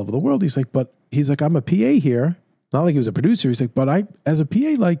agents all over the world. He's like, I'm a PA here. Not like he was a producer. He's like, but as a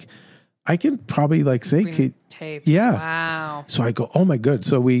PA, I can probably say, bring tapes. Yeah. Wow. So I go, oh my God.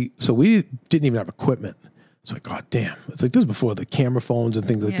 So we didn't even have equipment. So God damn. It's this is before the camera phones and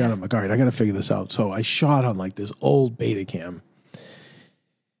things like that. I'm like, all right, I got to figure this out. So I shot on this old Betacam.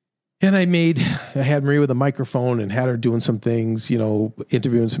 And I had Maria with a microphone and had her doing some things,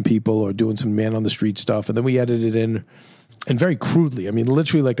 interviewing some people or doing some man on the street stuff. And then we edited in, and very crudely,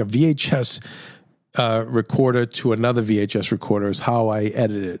 literally like a VHS recorder to another VHS recorder is how I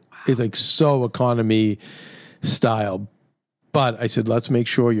edit it. Wow. It's so economy style. But I said, let's make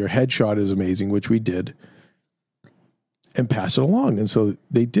sure your headshot is amazing, which we did, and pass it along. And so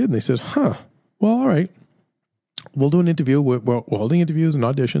they did. And they said, well, all right. We'll do an interview. We're holding interviews and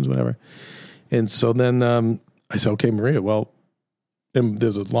auditions, whatever. And so then I said, okay, Maria, well, and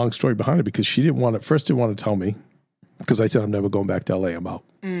there's a long story behind it because she didn't want to tell me because I said, I'm never going back to LA. I'm out.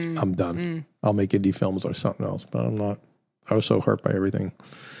 I'm done. I'll make indie films or something else, but I'm not. I was so hurt by everything.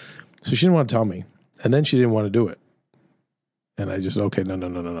 So she didn't want to tell me. And then she didn't want to do it. And I just, okay,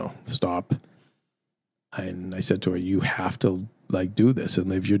 no, stop. And I said to her, you have to do this and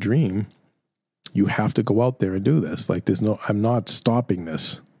live your dream. You have to go out there and do this. I'm not stopping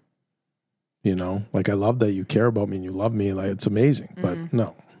this. I love that you care about me and you love me. It's amazing. But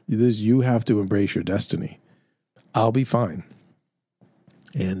no, you have to embrace your destiny. I'll be fine.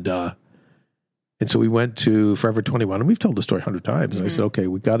 And so we went to Forever 21 and we've told the story 100 times. And I said, okay,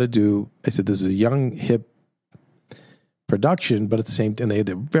 I said, this is a young, hip production, but at the same time, and they had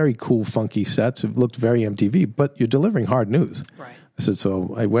very cool, funky sets. It looked very MTV, but you're delivering hard news. Right. I said,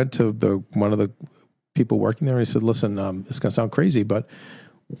 so I went to one of the people working there and I said, listen, it's going to sound crazy, but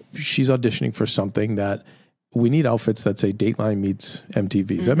she's auditioning for something that we need outfits that say Dateline meets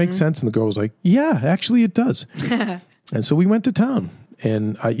MTV. Does that make sense? And the girl was like, yeah, actually it does. And so we went to town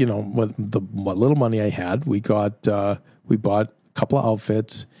and I, what little money I had, we bought a couple of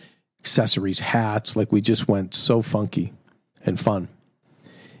outfits, accessories, hats. We just went so funky and fun.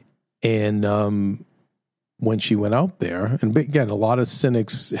 And, when she went out there, and again, a lot of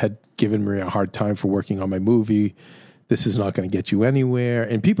cynics had given Maria a hard time for working on my movie. This is not going to get you anywhere.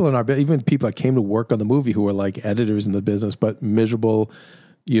 And people even people that came to work on the movie who were editors in the business, but miserable.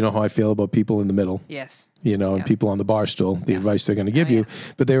 You know how I feel about people in the middle. Yes. And people on the bar stool, the advice they're going to give you.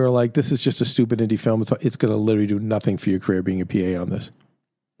 But they were like, this is just a stupid indie film. It's going to literally do nothing for your career being a PA on this.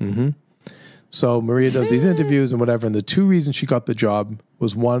 So Maria does these interviews and whatever. And the two reasons she got the job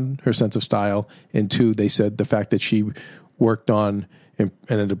was one, her sense of style. And two, they said the fact that she worked on and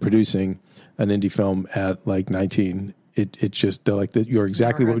ended up producing an indie film at 19. It just, they're like, you're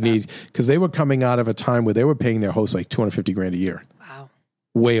exactly what we need. Because they were coming out of a time where they were paying their hosts $250,000 a year. Wow.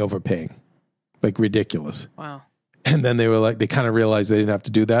 Way overpaying. Ridiculous. Wow. And then they were they kind of realized they didn't have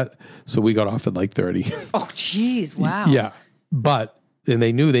to do that. So we got off at 30. Oh, geez. Wow. Yeah. But, and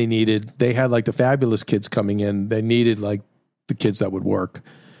they knew they had the fabulous kids coming in. They needed the kids that would work.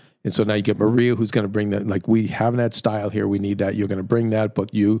 And so now you get Maria, who's going to bring that, we haven't had style here. We need that. You're going to bring that,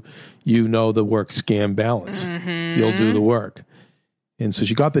 but you know the work scam balance. You'll do the work. And so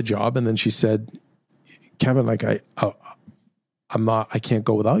she got the job, and then she said, Kevin, like I can't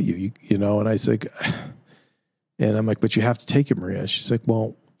go without you, you know? And I said, and I'm like, but you have to take it, Maria. She's like,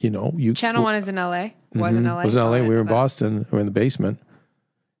 well, you know, Channel 1 is in LA. Was in LA. Was in LA. Oh, we were in Boston. We were in the basement.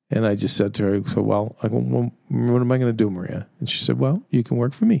 And I just said to her, so, well, what am I going to do, Maria? And she said, well, you can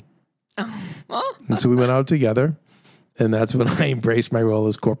work for me. And so we went out together. And that's when I embraced my role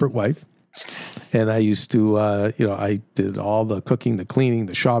as corporate wife. And I used to, I did all the cooking, the cleaning,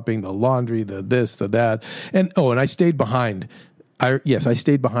 the shopping, the laundry, the this, the that. And I stayed behind. I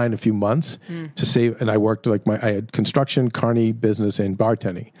stayed behind a few months to save. And I worked I had construction, carny business, and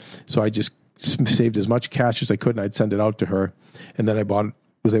bartending. So I just saved as much cash as I could, and I'd send it out to her. And then I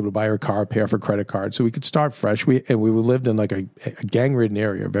was able to buy her a car, pay off her credit card, so we could start fresh. We lived in like a gang-ridden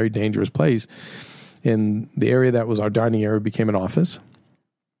area, a very dangerous place. In the area that was our dining area became an office.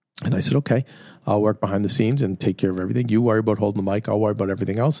 And I said, okay, I'll work behind the scenes and take care of everything. You worry about holding the mic. I'll worry about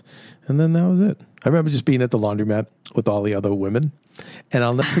everything else. And then that was it. I remember just being at the laundromat with all the other women. And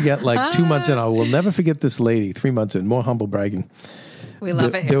I'll never forget, like 2 months in, I will never forget this lady, 3 months in, more humble bragging. We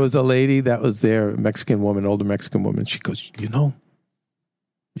love it here. There was a lady that was there, Mexican woman, older Mexican woman. She goes,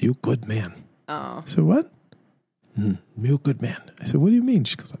 you good man. Oh. I said, what? You good man. I said, what do you mean?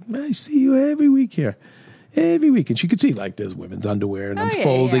 She goes, I see you every week here. Every week. And she could see like there's women's underwear and I'm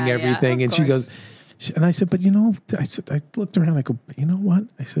folding everything. And she goes, and I said, but I looked around, I go, you know what?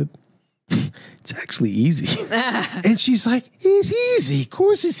 I said, it's actually easy. And she's like, it's easy. Of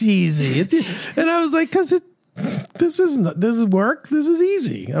course it's easy. And I was like, this is work. This is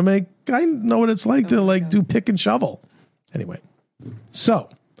easy. I'm like, I know what it's like to do pick and shovel. Anyway, so.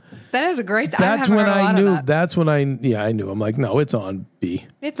 That is a great. That's when I knew. That's when I knew. I'm like, no, it's on B.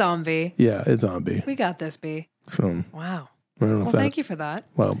 It's on B. Yeah, it's on B. We got this, B. Wow. Thank you for that.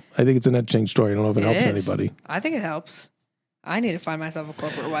 Well, I think it's a net change story. I don't know if it helps anybody. I think it helps. I need to find myself a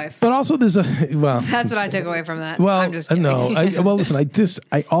corporate wife. But also, there's that's what I took away from that. Well, I'm just kidding. No. Listen.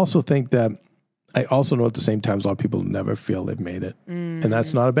 I also think that. I also know at the same time, a lot of people never feel they've made it, and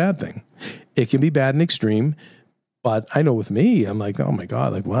that's not a bad thing. It can be bad and extreme. But I know with me, I'm like, oh my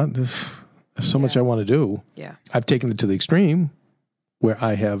God, like what? There's so much I want to do. Yeah. I've taken it to the extreme where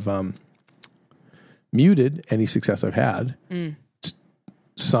I have muted any success I've had.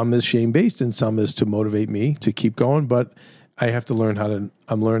 Some is shame-based and some is to motivate me to keep going. But I have to learn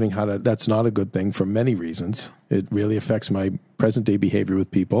I'm learning how to, that's not a good thing for many reasons. It really affects my present day behavior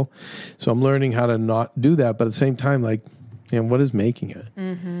with people. So I'm learning how to not do that. But at the same time, like, and what is making it?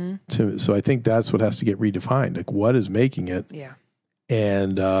 So I think that's what has to get redefined. Like, what is making it? Yeah.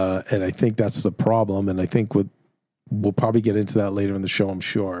 And I think that's the problem. And I think we'll probably get into that later in the show, I'm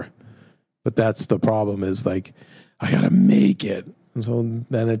sure. But that's the problem is like, I got to make it. And so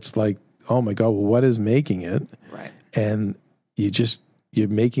then it's like, oh my God, well, what is making it? Right. And you're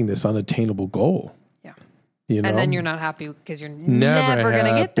making this unattainable goal. Yeah. You know? And then you're not happy because you're never going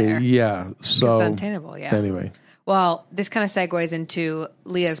to get there. Yeah. So it's unattainable. Yeah. Anyway. Well, this kind of segues into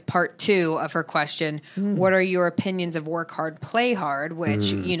Leah's part 2 of her question. What are your opinions of work hard, play hard,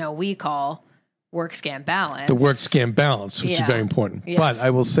 which, we call work, scam, balance. The work, scam, balance, which is very important. Yes. But I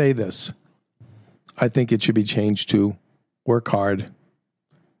will say this. I think it should be changed to work hard,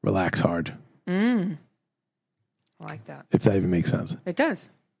 relax hard. I like that. If that even makes sense. It does.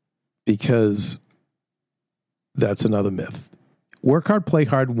 Because that's another myth. Work hard, play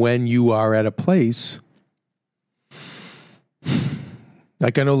hard when you are at a place.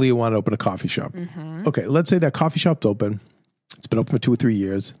 Like I know Leah wanted to open a coffee shop. Okay, let's say that coffee shop's open. It's been open for 2 or 3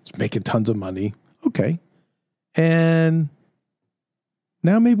 years. It's making tons of money. Okay. And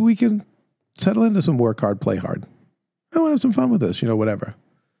now maybe we can settle into some work hard, play hard. I want to have some fun with this, whatever.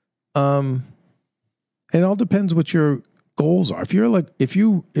 It all depends what your goals are. If you're like, if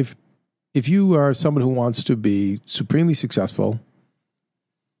you are someone who wants to be supremely successful,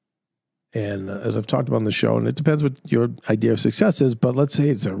 and as I've talked about on the show, and it depends what your idea of success is, but let's say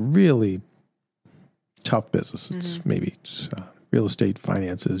it's a really tough business. It's maybe it's real estate,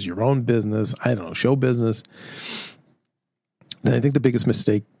 finances, your own business, I don't know, show business. Then I think the biggest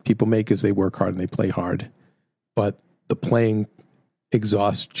mistake people make is they work hard and they play hard, but the playing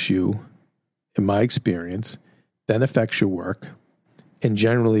exhausts you, in my experience, then affects your work. And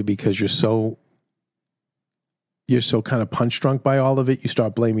generally because you're so kind of punch drunk by all of it, you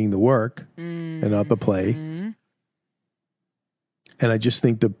start blaming the work and not the play. And I just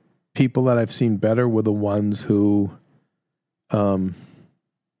think the people that I've seen better were the ones who were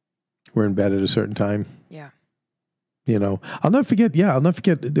in bed at a certain time. Yeah. I'll never forget.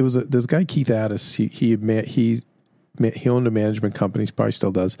 There's a guy, Keith Addis. He owned a management company. He probably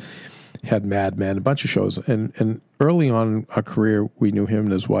still does. had Mad Men, a bunch of shows. And early on in our career, we knew him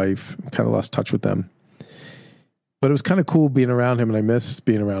and his wife, kind of lost touch with them. But it was kind of cool being around him, and I miss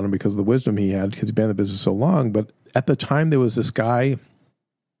being around him because of the wisdom he had, because he'd been in the business so long. But at the time, there was this guy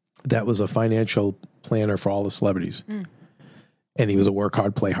that was a financial planner for all the celebrities. And he was a work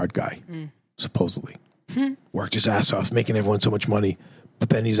hard, play hard guy, supposedly. Worked his ass off, making everyone so much money. But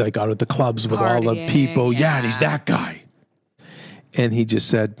then he's like out at the clubs with all the people. Yeah, and he's that guy. And he just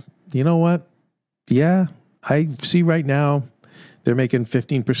said, you know what? Yeah, I see right now they're making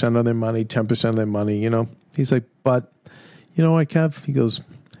 15% of their money, 10% of their money, you know. He's like, but you know what, Kev? He goes,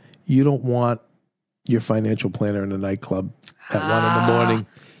 you don't want your financial planner in a nightclub at 1 a.m.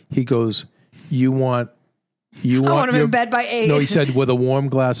 He goes, I want him in bed by 8. No, he said, with a warm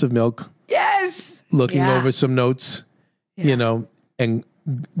glass of milk. Yes. Looking over some notes, you know, and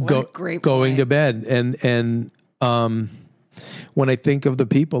going to bed. And when I think of the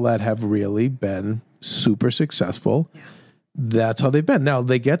people that have really been super successful, that's how they've been. Now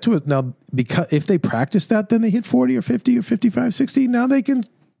they get to it now, because if they practice that, then they hit 40 or 50 or 55, 60. Now they can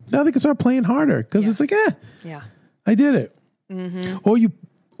start playing harder, because it's like, I did it. Or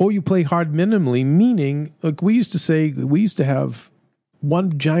you play hard minimally, meaning, like we used to have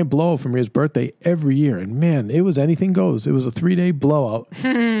one giant blowout for Maria's birthday every year. And man, it was anything goes. It was a 3-day blowout.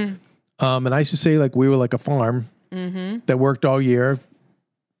 And I used to say, like, we were like a farm that worked all year,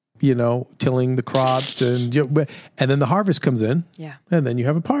 you know, tilling the crops, and then the harvest comes in, and then you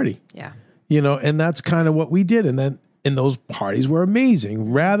have a party, you know, and that's kind of what we did. And those parties were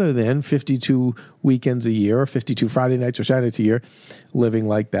amazing, rather than 52 weekends a year or 52 Friday nights or Saturdays a year, living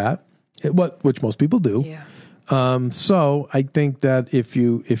like that, which most people do. So I think that if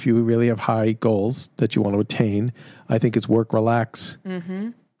you really have high goals that you want to attain, I think it's work, relax,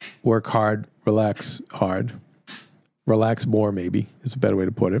 work hard, relax hard. Relax more, maybe, is a better way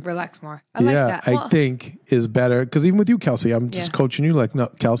to put it. Relax more. I like that. I think is better. Because even with you, Kelsey, I'm just coaching you like, no,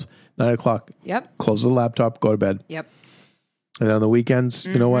 Kels, 9 o'clock. Yep. Close the laptop, go to bed. Yep. And on the weekends,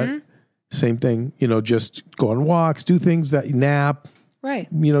 you know what? Same thing. You know, just go on walks, do things that you nap. Right.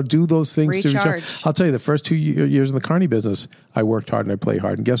 You know, do those things to recharge. I'll tell you, the first 2 years in the carny business, I worked hard and I played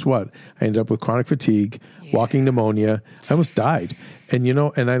hard. And guess what? I ended up with chronic fatigue, walking pneumonia. I almost died. And, you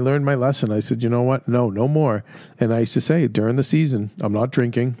know, and I learned my lesson. I said, you know what? No more. And I used to say, during the season, I'm not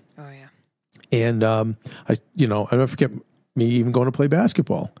drinking. Oh, yeah. And, I never forget me even going to play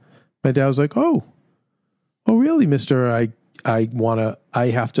basketball. My dad was like, oh, really, mister? I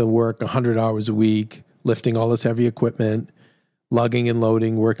have to work 100 hours a week, lifting all this heavy equipment, lugging and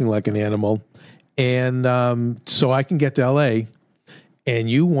loading, working like an animal. And so I can get to LA, and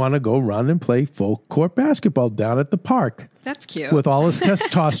you want to go run and play full court basketball down at the park. That's cute. With all this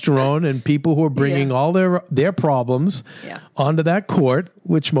testosterone and people who are bringing all their problems onto that court,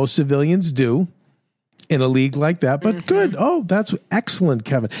 which most civilians do in a league like that. But good. Oh, that's excellent,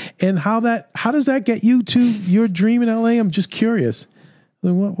 Kevin. And how does that get you to your dream in LA? I'm just curious.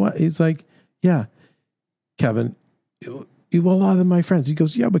 What? He's like, yeah, Kevin, well, a lot of my friends. He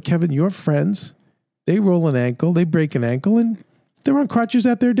goes, yeah, but Kevin, your friends, they roll an ankle, they break an ankle, and they're on crutches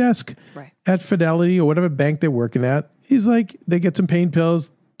at their desk at Fidelity or whatever bank they're working at. He's like, they get some pain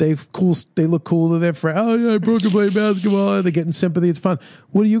pills. They look cool to their friend. Oh, yeah, I broke and played basketball. They're getting sympathy. It's fun.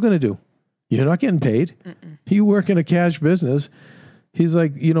 What are you going to do? You're not getting paid. You work in a cash business. He's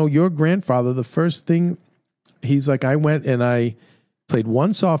like, you know, your grandfather, the first thing, he's like, I went and I played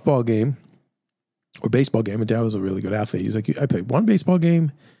one softball game or baseball game. And Dad was a really good athlete. He's like, I played one baseball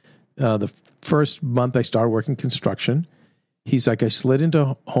game. The first month I started working construction. He's like, I slid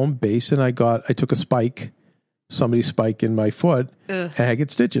into home base and I took a spike, somebody's spike in my foot, and I get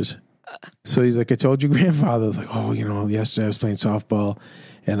stitches. So he's like, I told your grandfather. I was like, oh, you know, yesterday I was playing softball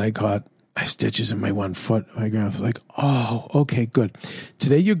and I got stitches in my one foot. My grandfather's like, oh, okay, good.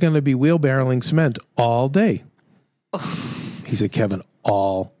 Today you're going to be wheelbarrowing cement all day. He said, Kevin,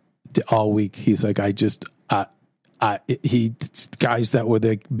 all week. He's like, guys that were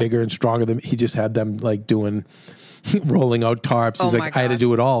like bigger and stronger than me, he just had them like doing rolling out tarps. He's like, I had to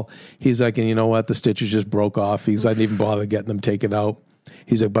do it all. He's like, and you know what? The stitches just broke off. I didn't even bother getting them taken out.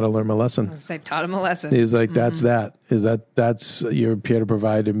 He's like, but I learned my lesson. I taught him a lesson. He's like, that's you're here to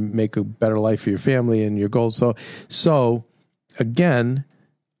provide and make a better life for your family and your goals. So again,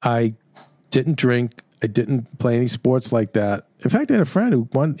 I didn't drink. I didn't play any sports like that. In fact, I had a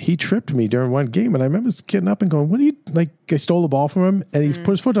friend he tripped me during one game, and I remember getting up and going, what are you, like, I stole the ball from him, and he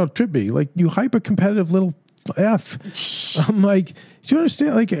put his foot out, tripped me. Like, you hyper-competitive little F. I'm like, do you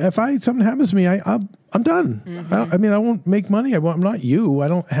understand? Like, if something happens to me, I'm done. I mean, I won't make money. I'm not you. I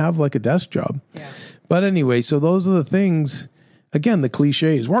don't have, like, a desk job. Yeah. But anyway, so those are the things again, the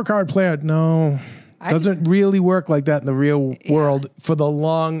cliches, work hard, play hard. No, doesn't really work like that in the real world for the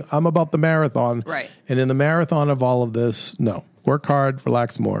long, I'm about the marathon. Right. And in the marathon of all of this, no, work hard,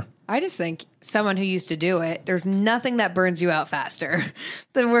 relax more. I just think someone who used to do it, there's nothing that burns you out faster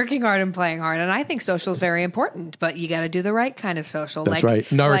than working hard and playing hard. And I think social is very important, but you got to do the right kind of social. That's right.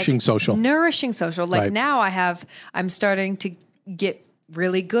 Nourishing social. Nourishing social. Like now I'm starting to get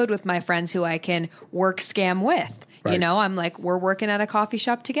really good with my friends who I can work scam with. Right. You know, I'm like, we're working at a coffee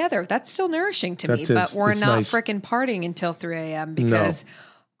shop together. That's still nourishing to me, but we're not freaking partying until 3 a.m. because...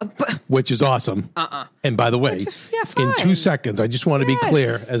 Which is awesome. And by the way, in 2 seconds, I just want to be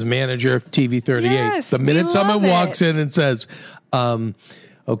clear as manager of TV 38. The minute someone walks in and says,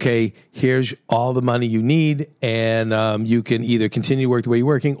 okay, here's all the money you need, and you can either continue to work the way you're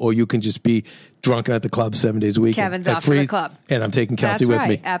working, or you can just be drunken at the club 7 days a week. Kevin's off to the club. And I'm taking Kelsey with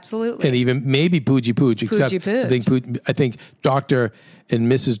me. Absolutely. And even maybe Pooji Pooj, except I think Dr.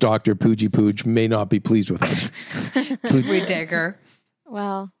 and Mrs. Dr. Pooji Pooj may not be pleased with us. We take her.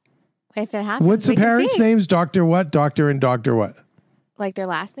 Well, if it happens, what's the parents' names? Dr. what? Doctor and Dr. what? Like their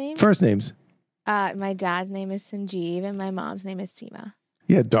last name? First names. My dad's name is Sanjeev and my mom's name is Seema.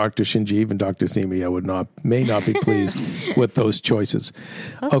 Yeah, Dr. Shinjeev and Dr. Seema may not be pleased with those choices.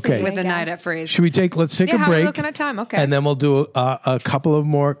 Okay. With the night at Fraser. Should we let's take a break. How are we looking at time? Okay. And then we'll do a couple of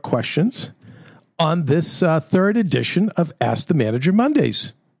more questions on this third edition of Ask the Manager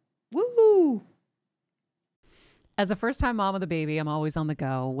Mondays. Woo! As a first-time mom with a baby, I'm always on the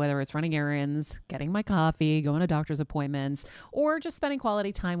go, whether it's running errands, getting my coffee, going to doctor's appointments, or just spending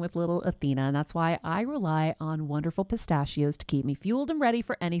quality time with little Athena. And that's why I rely on Wonderful Pistachios to keep me fueled and ready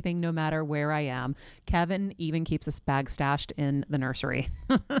for anything, no matter where I am. Kevin even keeps a bag stashed in the nursery.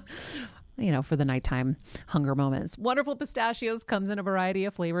 For the nighttime hunger moments. Wonderful Pistachios comes in a variety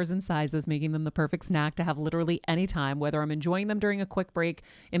of flavors and sizes, making them the perfect snack to have literally any time, whether I'm enjoying them during a quick break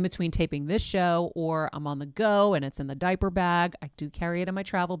in between taping this show or I'm on the go and it's in the diaper bag. I do carry it in my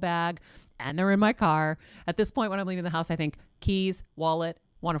travel bag and they're in my car. At this point, when I'm leaving the house, I think keys, wallet,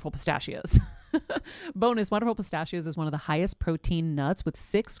 Wonderful Pistachios. Bonus, Wonderful Pistachios is one of the highest protein nuts with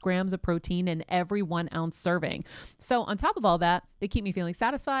 6 grams of protein in every 1 ounce serving. So on top of all that, they keep me feeling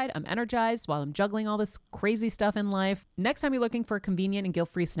satisfied. I'm energized while I'm juggling all this crazy stuff in life. Next time you're looking for a convenient and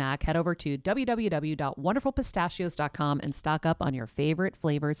guilt-free snack, head over to www.wonderfulpistachios.com and stock up on your favorite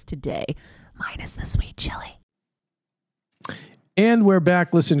flavors today, minus the sweet chili. And we're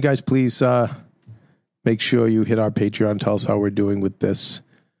back. Listen, guys, please make sure you hit our Patreon. Tell us how we're doing with this.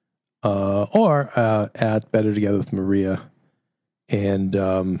 Or at Better Together with Maria, and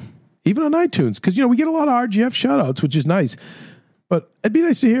even on iTunes, because we get a lot of RGF shout-outs, which is nice. But it'd be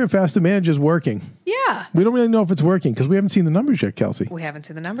nice to hear if Ask the Manager's working. Yeah. We don't really know if it's working because we haven't seen the numbers yet, Kelsey. We haven't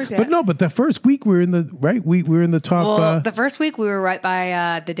seen the numbers yet. But the first week we were in the we were in the top. Well, the first week we were right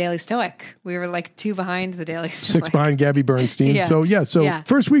by the Daily Stoic. We were like 2 behind the Daily Stoic. 6 behind Gabby Bernstein. Yeah. So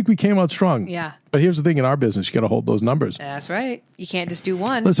first week we came out strong. Yeah. But here's the thing in our business, you got to hold those numbers. That's right. You can't just do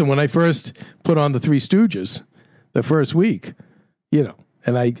one. Listen, when I first put on the Three Stooges, the first week,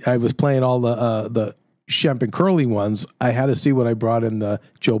 and I was playing all the Shemp and Curly ones, I had to see when I brought in the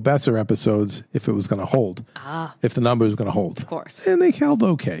Joe Besser episodes if it was going to hold. If the number was going to hold. Of course. And they held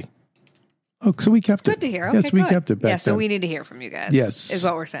okay. Oh, so we kept it. Good to hear. Okay, yes, we kept it back so then. we need to hear from you guys. Yes. Is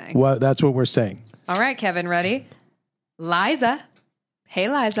what we're saying. Well, that's what we're saying. All right, Kevin, ready? Liza. Hey,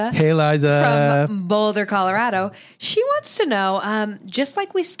 Liza. Hey, Liza. From Boulder, Colorado. She wants to know, just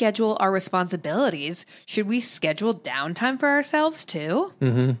like we schedule our responsibilities, should we schedule downtime for ourselves too?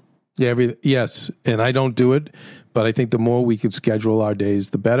 Mm-hmm. Yeah, yes. And I don't do it, but I think the more we could schedule our days,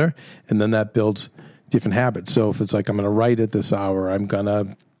 the better. And then that builds different habits. So if it's like, I'm going to write at this hour, I'm going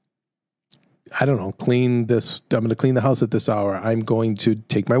to, clean this, I'm going to clean the house at this hour. I'm going to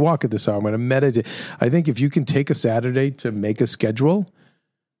take my walk at this hour. I'm going to meditate. I think if you can take a Saturday to make a schedule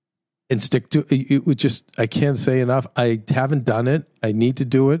and stick to it, would just, I can't say enough. I haven't done it. I need to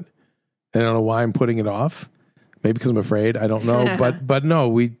do it. I don't know why I'm putting it off. Maybe because I'm afraid. I don't know. but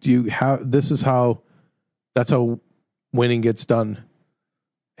no, that's how winning gets done.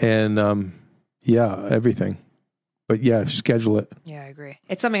 And everything. But yeah, schedule it. Yeah, I agree.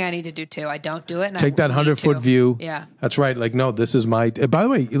 It's something I need to do too. I don't do it. And take that 100-foot view. Yeah. That's right. Like, no, this is my, by the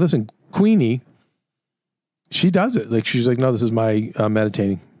way, listen, Queenie, she does it. Like, she's like, no, this is my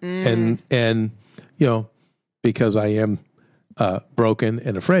meditating. And because I am broken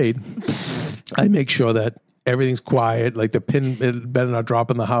and afraid, I make sure that everything's quiet, like the pin better not drop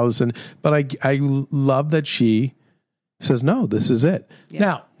in the house. But I love that she says, no, this is it. Yeah.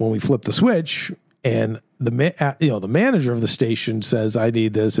 Now, when we flip the switch and the manager of the station says, I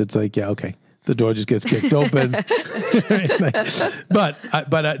need this, it's like, yeah, okay, the door just gets kicked open. But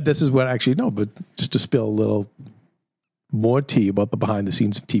this is what actually, no, but just to spill a little more tea about the behind the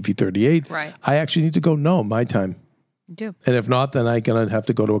scenes of TV38. Right. I actually need to go, no, my time. You do. And if not, then I'm going to have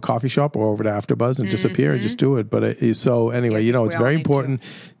to go to a coffee shop or over to AfterBuzz and disappear and just do it. But so anyway, Yeah, it's we all very need important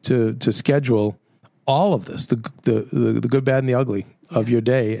to schedule all of this, the good, bad, and the ugly of your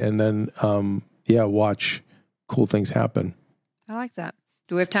day. And then, watch cool things happen. I like that.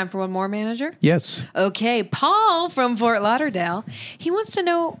 Do we have time for one more, manager? Yes. Okay, Paul from Fort Lauderdale. He wants to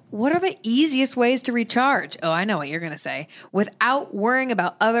know, what are the easiest ways to recharge? Oh, I know what you're going to say. Without worrying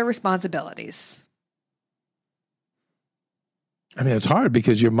about other responsibilities. I mean, it's hard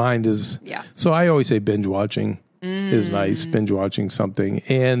because your mind is... Yeah. So I always say binge watching is nice, binge watching something.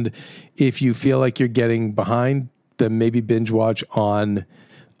 And if you feel like you're getting behind, then maybe binge watch on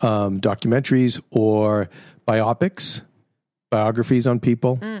documentaries or biographies on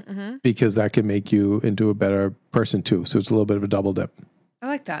people, because that can make you into a better person too. So it's a little bit of a double dip. I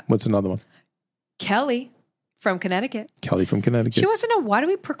like that. What's another one? Kelly from Connecticut. Kelly from Connecticut. She wants to know, why do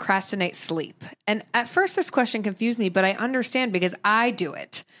we procrastinate sleep? And at first this question confused me, but I understand because I do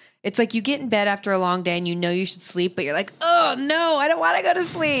it. It's like you get in bed after a long day and you know you should sleep, but you're like, oh no, I don't want to go to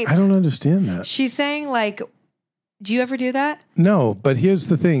sleep. I don't understand that. She's saying, like, do you ever do that? No, but here's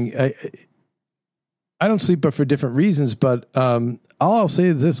the thing. I don't sleep, but for different reasons. But all I'll say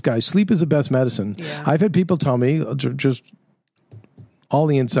is this, guys, sleep is the best medicine. Yeah. I've had people tell me just all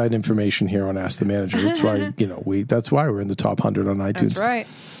the inside information here on Ask the Manager. That's why, that's why we're in the top 100 on iTunes. That's right.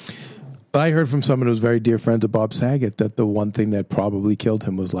 But I heard from someone who's very dear friends of Bob Saget that the one thing that probably killed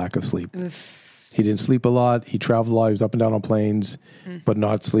him was lack of sleep. He didn't sleep a lot. He traveled a lot. He was up and down on planes, but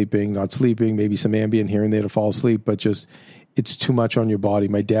not sleeping, maybe some Ambien here and there to fall asleep, but just, it's too much on your body.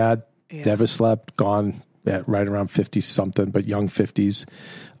 My dad never slept, gone at right around 50 something, but young 50s.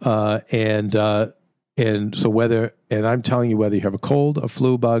 And so I'm telling you, whether you have a cold, a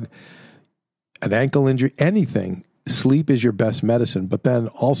flu bug, an ankle injury, anything, sleep is your best medicine. But then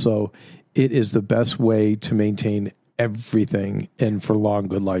also it is the best way to maintain everything and for long,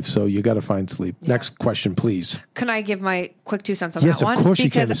 good life. So you got to find sleep. Yeah. Next question, please. Can I give my quick 2 cents on yes, that one? Yes, of course you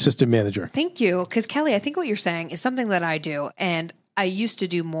can, assistant manager. Thank you. Because Kelly, I think what you're saying is something that I do, and I used to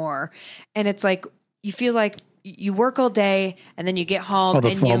do more. And it's like, you feel like you work all day and then you get home. The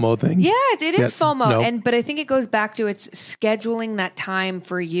and FOMO thing. Yeah, it is FOMO. No. But I think it goes back to it's scheduling that time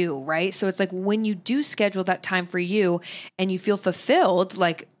for you, right? So it's like when you do schedule that time for you and you feel fulfilled,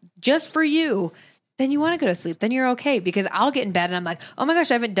 like just for you, then you want to go to sleep. Then you're okay, because I'll get in bed and I'm like, oh my gosh,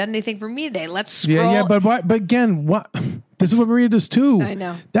 I haven't done anything for me today. Let's scroll. Yeah, but again, what? This is what Maria does too. I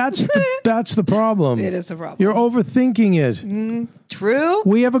know. That's the problem. It is a problem. You're overthinking it. True.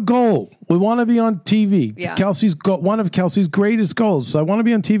 We have a goal. We want to be on TV. Yeah. Kelsey's one of Kelsey's greatest goals. So I want to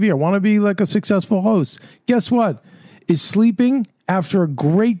be on TV. I want to be like a successful host. Guess what? Is sleeping after a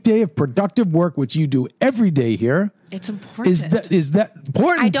great day of productive work, which you do every day here. It's important. Is that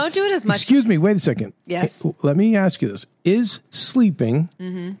important? I don't do it as much. Excuse me. Wait a second. Yes. Let me ask you this. Is sleeping,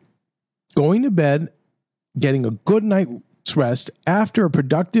 going to bed, getting a good night's rest after a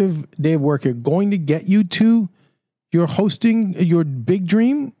productive day of work, going to get you to your hosting, your big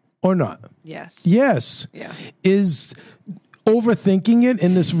dream, or not? Yes. Yes. Yeah. Is overthinking it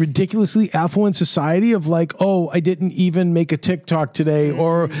in this ridiculously affluent society of like, oh, I didn't even make a TikTok today,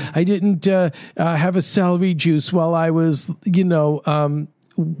 or I didn't have a celery juice while I was,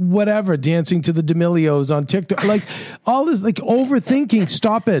 whatever, dancing to the D'Amelios on TikTok. Like all this, like overthinking.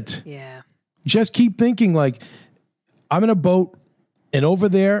 Stop it. Yeah. Just keep thinking like, I'm in a boat and over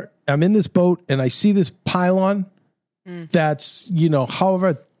there, I'm in this boat and I see this pylon that's,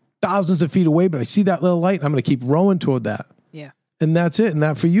 however thousands of feet away, but I see that little light. I'm going to keep rowing toward that. Yeah. And that's it. And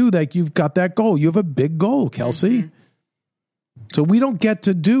that for you, like you've got that goal. You have a big goal, Kelsey. So we don't get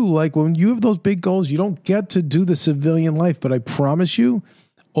to do, like when you have those big goals, you don't get to do the civilian life. But I promise you,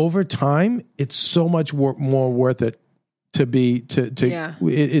 over time, it's so much more worth it to be,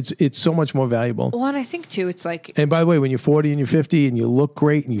 it's so much more valuable. Well, and I think too, it's like, and by the way, when you're 40 and you're 50 and you look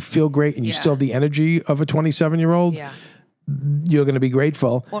great and you feel great and you still have the energy of a 27-year-old, you're going to be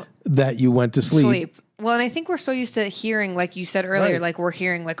grateful that you went to sleep. Well, and I think we're so used to hearing, like you said earlier, like we're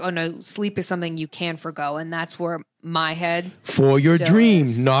hearing like, oh no, sleep is something you can forgo. And that's where my head for your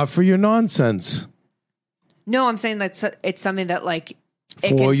dream, not for your nonsense. No, I'm saying that it's something that like,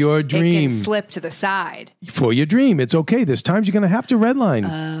 for your dream, it can slip to the side. For your dream, it's okay. There's times you're going to have to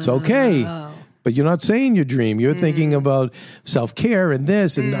redline. It's okay. but you're not saying your dream. You're thinking about self-care and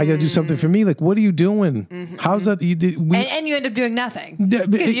this, and I got to do something for me. Like, what are you doing? How's that? You did, and you end up doing nothing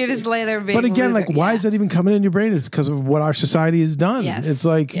because you just lay there being But again, a loser. like, why is that even coming in your brain? It's because of what our society has done. Yes. It's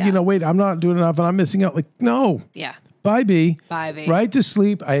like, wait, I'm not doing enough and I'm missing out. Like, no. Yeah. Bye, B. Bye, B. Right to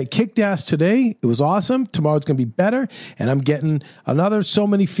sleep. I kicked ass today. It was awesome. Tomorrow's going to be better. And I'm getting another so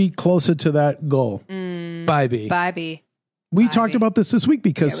many feet closer to that goal. Bye, B. Bye, B. We talked about this week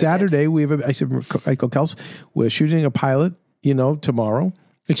because Saturday we have I said, Kels, we're shooting a pilot, tomorrow.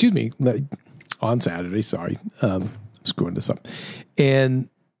 Excuse me, on Saturday. Sorry. Screwing this up. And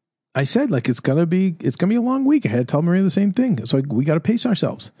I said, like, it's gonna be a long week. I had to tell Maria the same thing. It's like, we got to pace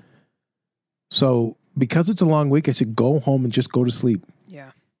ourselves. So because it's a long week, I said, go home and just go to sleep.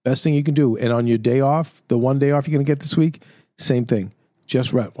 Yeah. Best thing you can do. And on your day off, the one day off you're going to get this week, same thing.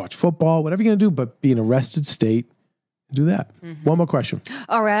 Just watch football, whatever you're going to do, but be in a rested state. Do that. One more question.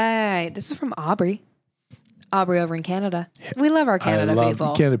 All right. This is from Aubrey. Aubrey over in Canada. We love our Canada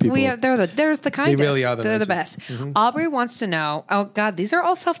people. Canada people. There's the kindest. They really are They're the nicest. best. Aubrey wants to know, oh God, these are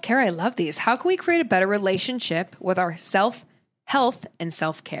all self-care. I love these. How can we create a better relationship with our self-health and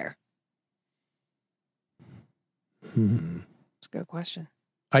self-care? That's a good question.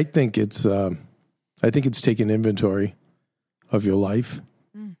 I think it's taking inventory of your life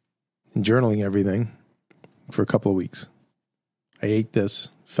and journaling everything for a couple of weeks. I ate this,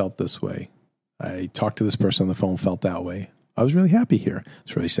 felt this way. I talked to this person on the phone, felt that way. I was really happy here.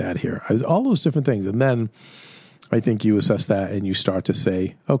 It's really sad here. All those different things. And then I think you assess that and you start to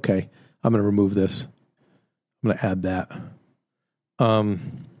say, okay, I'm going to remove this. I'm going to add that. I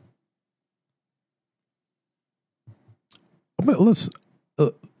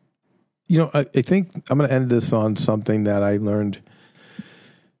think I'm going to end this on something that I learned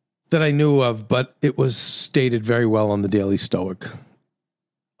that I knew of, but it was stated very well on the Daily Stoic.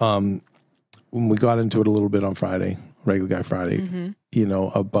 When we got into it a little bit on Friday, Regular Guy Friday,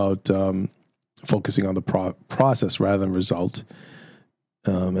 about focusing on the process rather than result,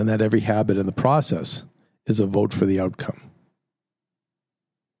 and that every habit in the process is a vote for the outcome.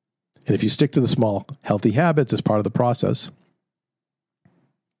 And if you stick to the small, healthy habits as part of the process,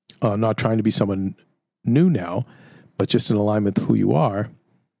 not trying to be someone new now, but just in alignment with who you are,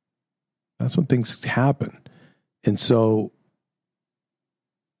 that's when things happen. And so,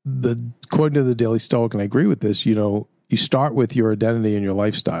 according to the Daily Stoic, and I agree with this, you start with your identity and your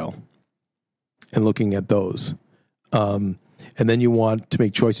lifestyle and looking at those. And then you want to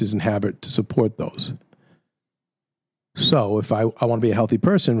make choices and habit to support those. So if I want to be a healthy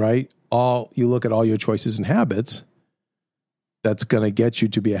person, right, you look at all your choices and habits, that's going to get you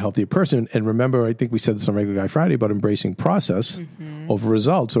to be a healthier person. And remember, I think we said this on Regular Guy Friday about embracing process over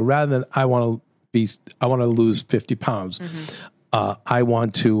results. So rather than I want to lose 50 pounds, I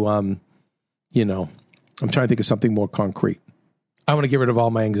want to, I'm trying to think of something more concrete. I want to get rid of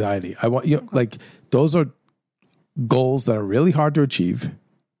all my anxiety. I want, like, those are goals that are really hard to achieve.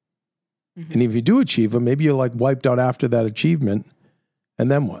 And if you do achieve them, maybe you're like wiped out after that achievement.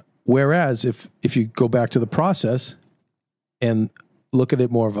 And then what? Whereas if you go back to the process and look at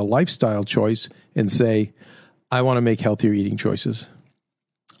it more of a lifestyle choice and say, I want to make healthier eating choices.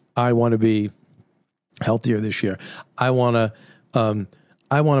 I want to be healthier this year. I want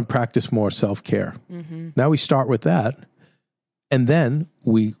to practice more self-care. Now we start with that. And then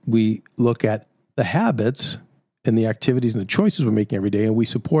we look at the habits and the activities and the choices we're making every day, and we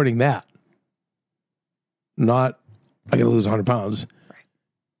supporting that. Not, I got to lose 100 pounds.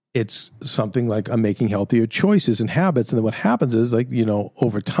 It's something like I'm making healthier choices and habits. And then what happens is, like,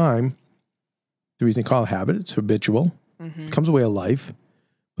 over time, the reason they call it habit, it's habitual, it becomes a way of life.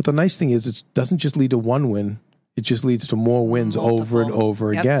 But the nice thing is it doesn't just lead to one win. It just leads to more wins over and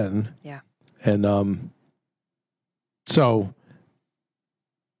over again. Yeah. And so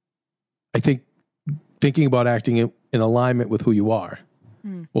I think thinking about acting in alignment with who you are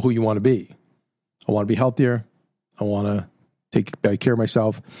or who you want to be. I want to be healthier. I want to take better care of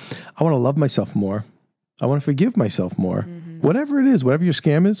myself. I want to love myself more. I want to forgive myself more. Whatever it is, whatever your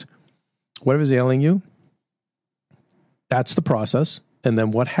scam is, whatever's ailing you, that's the process. And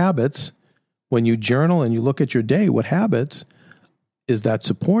then what habits, when you journal and you look at your day, what habits is that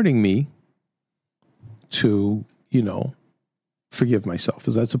supporting me to, forgive myself?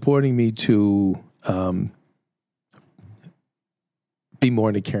 Is that supporting me to be more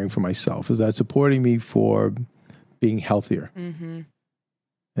into caring for myself? Is that supporting me for being healthier? And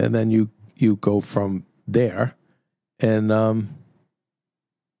then you go from there. And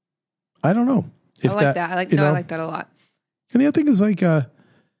I don't know. I like that. I like that a lot. And the other thing is, like,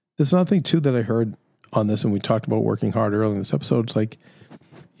 there's another thing too that I heard on this, and we talked about working hard earlier in this episode. It's like,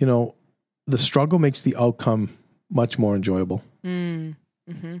 the struggle makes the outcome much more enjoyable. It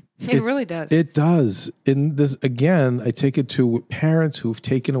really does. It does. In this, again, I take it to parents who've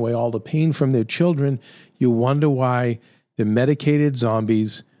taken away all the pain from their children. You wonder why the medicated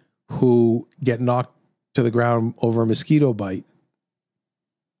zombies who get knocked to the ground over a mosquito bite,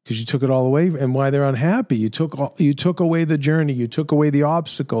 because you took it all away, and why they're unhappy. You took away the journey. You took away the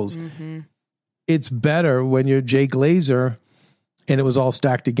obstacles. It's better when you're Jay Glazer and it was all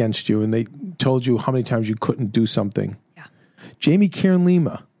stacked against you and they told you how many times you couldn't do something. Yeah. Jamie Kieran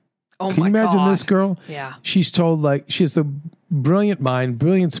Lima. Oh Can my you imagine God. this girl? Yeah. She's told, like, she has the brilliant mind,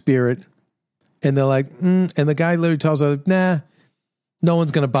 brilliant spirit. And they're like, and the guy literally tells her, nah, no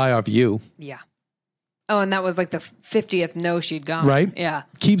one's going to buy off you. Yeah. Oh, and that was like the 50th no she'd gone. Right? Yeah.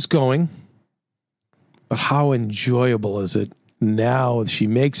 Keeps going. But how enjoyable is it now she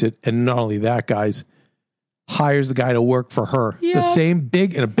makes it? And not only that, guys, hires the guy to work for her. Yeah. The same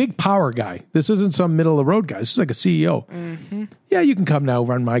big power guy. This isn't some middle of the road guy. This is like a CEO. Yeah, you can come now,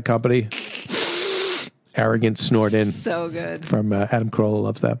 run my company. Arrogant snort in. So good. From Adam Carolla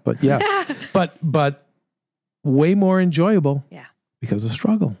loves that. But yeah, but way more enjoyable. Yeah. Because of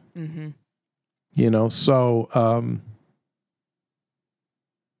struggle. You know, so,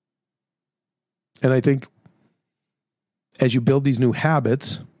 and I think as you build these new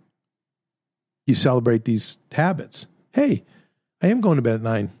habits, you celebrate these habits. Hey, I am going to bed at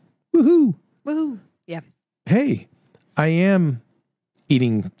 9. Woohoo. Woohoo. Yeah. Hey, I am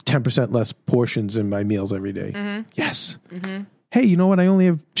eating 10% less portions in my meals every day. Yes. Hey, you know what? I only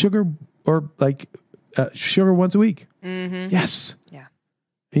have sugar or like sugar once a week. Yes. Yeah.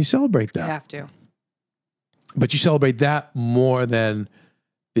 And you celebrate that. You have to. But you celebrate that more than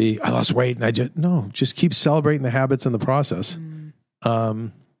I lost weight and just keep celebrating the habits in the process.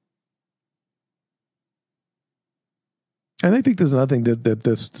 And I think there's another thing that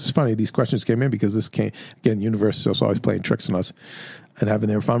this is funny. These questions came in because this came, again, Universe is always playing tricks on us and having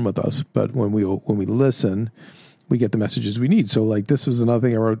their fun with us. But when we listen, we get the messages we need. So like this was another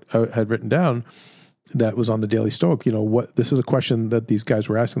thing I had written down that was on the Daily Stoic. You know, this is a question that these guys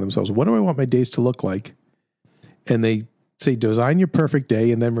were asking themselves. What do I want my days to look like? And they say, design your perfect day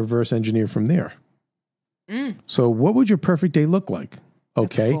and then reverse engineer from there. So what would your perfect day look like?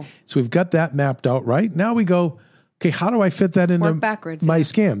 Okay. Cool. So we've got that mapped out, right? Now we go, okay, how do I fit that into Work backwards, my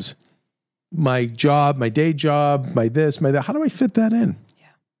scams? My job, my day job, my this, my that. How do I fit that in?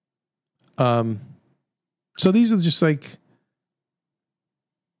 Yeah. So these are just like,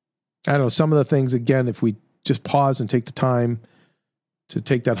 I don't know, some of the things, again, if we just pause and take the time to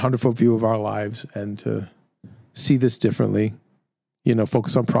take that 100-foot view of our lives and to see this differently, you know,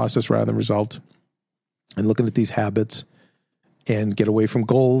 focus on process rather than result, and looking at these habits and get away from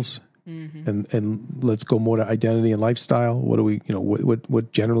goals and let's go more to identity and lifestyle. What do we, you know,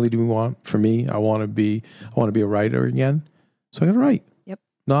 what generally do we want? For me, I want to be a writer again. So I got to write. Yep.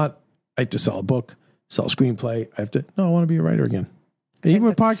 Not I have to sell a book, sell a screenplay. I want to be a writer again. And even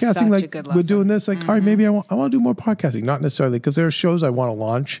with podcasting, like we're doing this, like, all right, maybe I want to do more podcasting. Not necessarily because there are shows I want to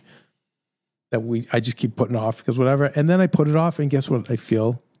launch that I just keep putting off because whatever. And then I put it off and guess what? I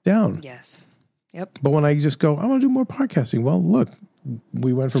feel down. Yes. Yep. But when I just go, I want to do more podcasting. Well, look,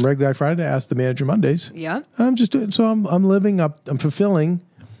 we went from Regular Guy Friday to Ask the Manager Mondays. Yeah. I'm just doing, so I'm living up, I'm fulfilling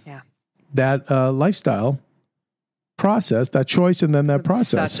that lifestyle process, that choice, and then that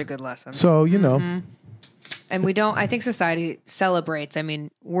process. Such a good lesson. So, you know. And I think society celebrates. I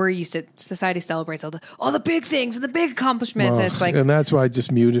mean, society celebrates all the big things and the big accomplishments. And it's like, and that's why I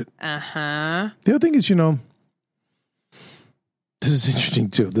just mute it. The other thing is, you know, this is interesting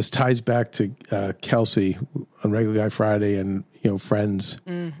too. This ties back to Kelsey on Regular Guy Friday and, you know, friends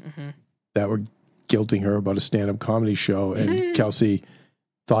that were guilting her about a stand-up comedy show. And Kelsey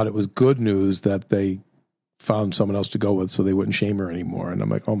thought it was good news that they found someone else to go with so they wouldn't shame her anymore. And I'm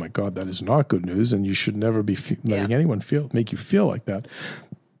like, oh my God, that is not good news. And you should never be letting anyone make you feel like that.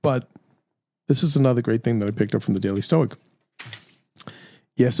 But this is another great thing that I picked up from the Daily Stoic.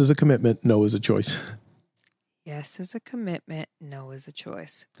 Yes is a commitment. No is a choice. Yes is a commitment. No is a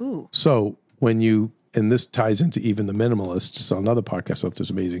choice. Ooh. So and this ties into even the minimalists on another podcast that's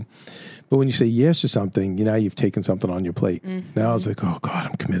amazing. But when you say yes to something, now you've taken something on your plate. Now it's like, oh God,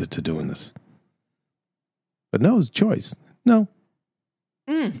 I'm committed to doing this. But no is a choice. No.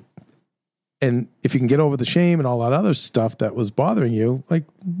 And if you can get over the shame and all that other stuff that was bothering you, like,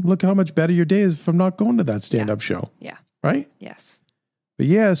 look how much better your day is from not going to that stand-up show. Yeah. Right? Yes. But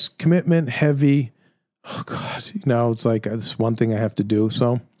yes, commitment, heavy. Oh God, it's like this one thing I have to do.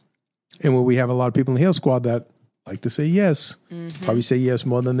 So, and when we have a lot of people in the Heal Squad that like to say yes, probably say yes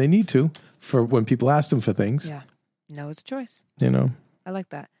more than they need to for when people ask them for things. Yeah. No, it's a choice. You know. I like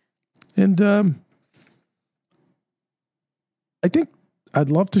that. And I think I'd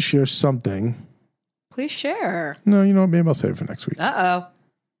love to share something. Please share. No, you know what? Maybe I'll save it for next week. Uh-oh.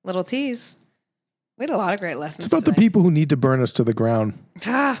 Little tease. We had a lot of great lessons. It's about the people who need to burn us to the ground.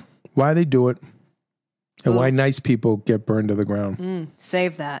 Ah. Why they do it. And Ooh. why nice people get burned to the ground.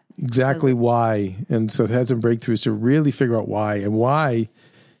 Save that. Exactly why. And so it has some breakthroughs to really figure out why. And why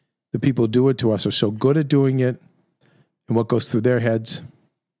the people who do it to us are so good at doing it. And what goes through their heads.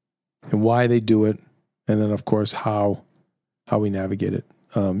 And why they do it. And then, of course, how we navigate it.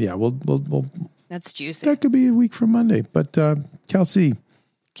 We'll That's juicy. that could be a week from Monday. But Kelsey,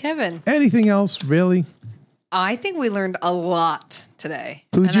 Kevin, anything else really? I think we learned a lot today.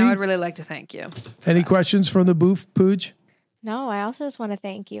 Pooji? And I would really like to thank you. Any questions from the booth, Pooj? No, I also just want to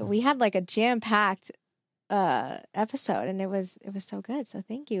thank you. We had like a jam-packed episode, and it was so good. So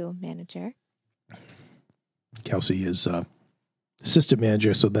thank you, manager. Kelsey is assistant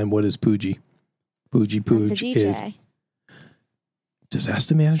manager. So then, what is Pooji? I'm the Pooj DJ. is. Does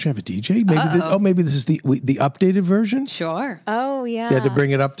assistant manager have a DJ? Maybe this is the updated version. Sure. Oh yeah. You had to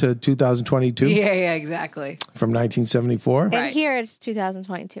bring it up to 2022 Yeah, exactly. from 1974. And Right. here it's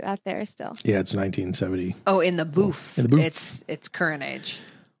 2022. Out there still. Yeah, it's 1970. Oh, in the booth. In the booth. It's current age.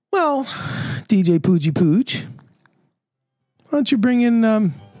 Well, DJ Pooji Pooj, why don't you bring in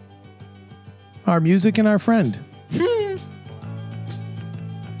our music and our friend?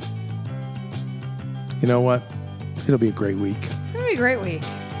 You know what? It'll be a great week. It'll be a great week.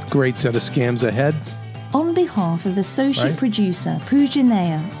 Great set of scams ahead. On behalf of associate Right. producer Pooja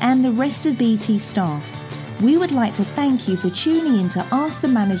Nair and the rest of BT staff, we would like to thank you for tuning in to Ask the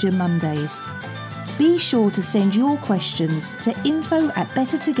Manager Mondays. Be sure to send your questions to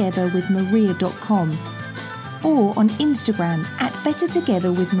info@bettertogetherwithmaria.com or on Instagram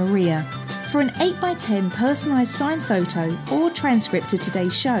 @bettertogetherwithmaria for an 8x10 personalised signed photo or transcript of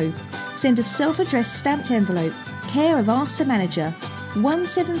today's show. Send a self-addressed stamped envelope, care of Ask the Manager,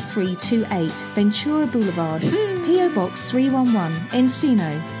 17328 Ventura Boulevard, P.O. Box 311,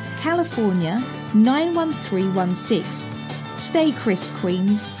 Encino, California 91316. Stay crisp,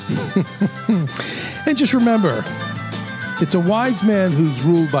 Queens. And just remember, it's a wise man who's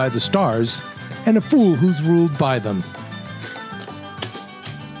ruled by the stars and a fool who's ruled by them.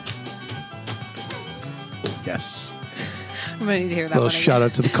 Yes. I'm going to need to hear that Little one shout again.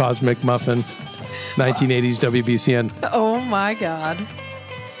 out to the Cosmic Muffin, 1980s WBCN. Oh, my God.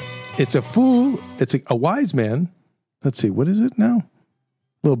 It's a fool. It's a wise man. Let's see. What is it now?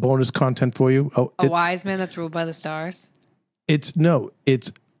 Little bonus content for you. Oh, A wise man that's ruled by the stars.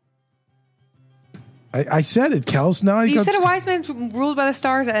 I said it, Kels. Now You said a wise man's ruled by the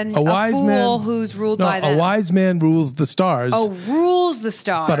stars and A wise fool man- who's ruled by a them. wise man rules the stars. Oh, rules the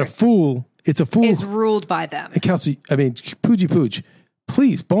stars. but a fool. It's a fool. is ruled by them. Hey, Kelsey, Pooji Pooj,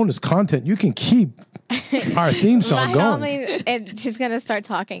 please, bonus content. You can keep our theme song going. And she's gonna start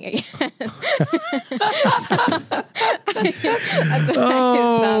talking again.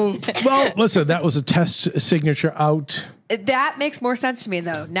 Oh, well, listen, that was a test signature out. That makes more sense to me,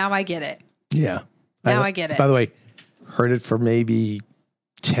 though. Now I get it. Yeah. Now I get it. By the way, heard it for maybe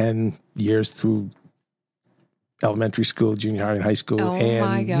 10 years through elementary school, junior high, and high school, Oh, and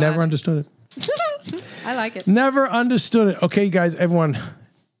my God. never understood it. I like it. Never understood it. Okay, guys, everyone,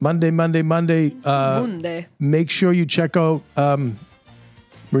 Monday. Monday. Make sure you check out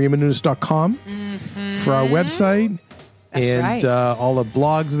mariamenounos.com for our website. That's and right. all the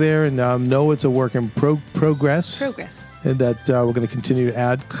blogs there. And know it's a work in progress. Progress. And that we're going to continue to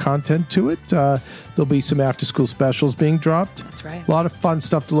add content to it. There'll be some after-school specials being dropped. That's right. A lot of fun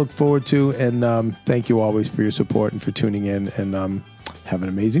stuff to look forward to. And thank you always for your support and for tuning in. And have an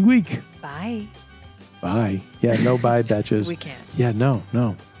amazing week. Bye. Bye. Yeah, no bye, betches. We can't. Yeah, no.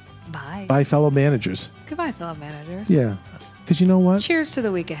 Bye. Bye, fellow managers. Goodbye, fellow managers. Yeah. Because you know what? Cheers to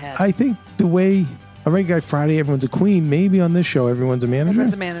the week ahead. I think the way a regular guy Friday, everyone's a queen. Maybe on this show, everyone's a manager.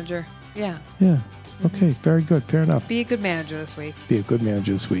 Everyone's a manager. Yeah. Yeah. Okay. Very good. Fair enough. Be a good manager this week. Be a good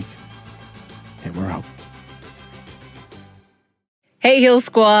manager this week. And we're out. Hey, Heal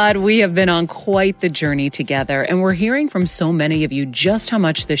Squad. We have been on quite the journey together, and we're hearing from so many of you just how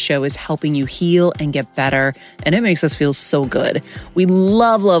much this show is helping you heal and get better, and it makes us feel so good. We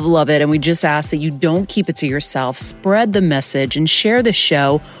love, love, love it, and we just ask that you don't keep it to yourself. Spread the message and share the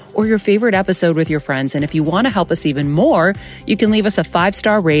show or your favorite episode with your friends. And if you want to help us even more, you can leave us a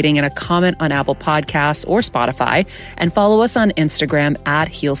 5-star rating and a comment on Apple Podcasts or Spotify, and follow us on Instagram at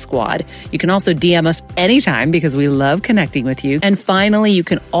Heal Squad. You can also DM us anytime because we love connecting with you. And finally, you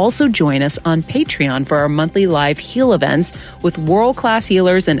can also join us on Patreon for our monthly live heal events with world-class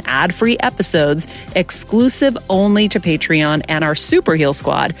healers and ad-free episodes exclusive only to Patreon and our Super Heal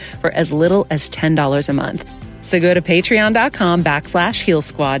Squad for as little as $10 a month. So go to patreon.com/Heal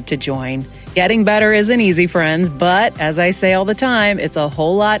Squad to join. Getting better isn't easy, friends, but as I say all the time, it's a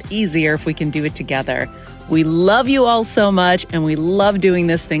whole lot easier if we can do it together. We love you all so much, and we love doing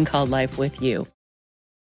this thing called life with you.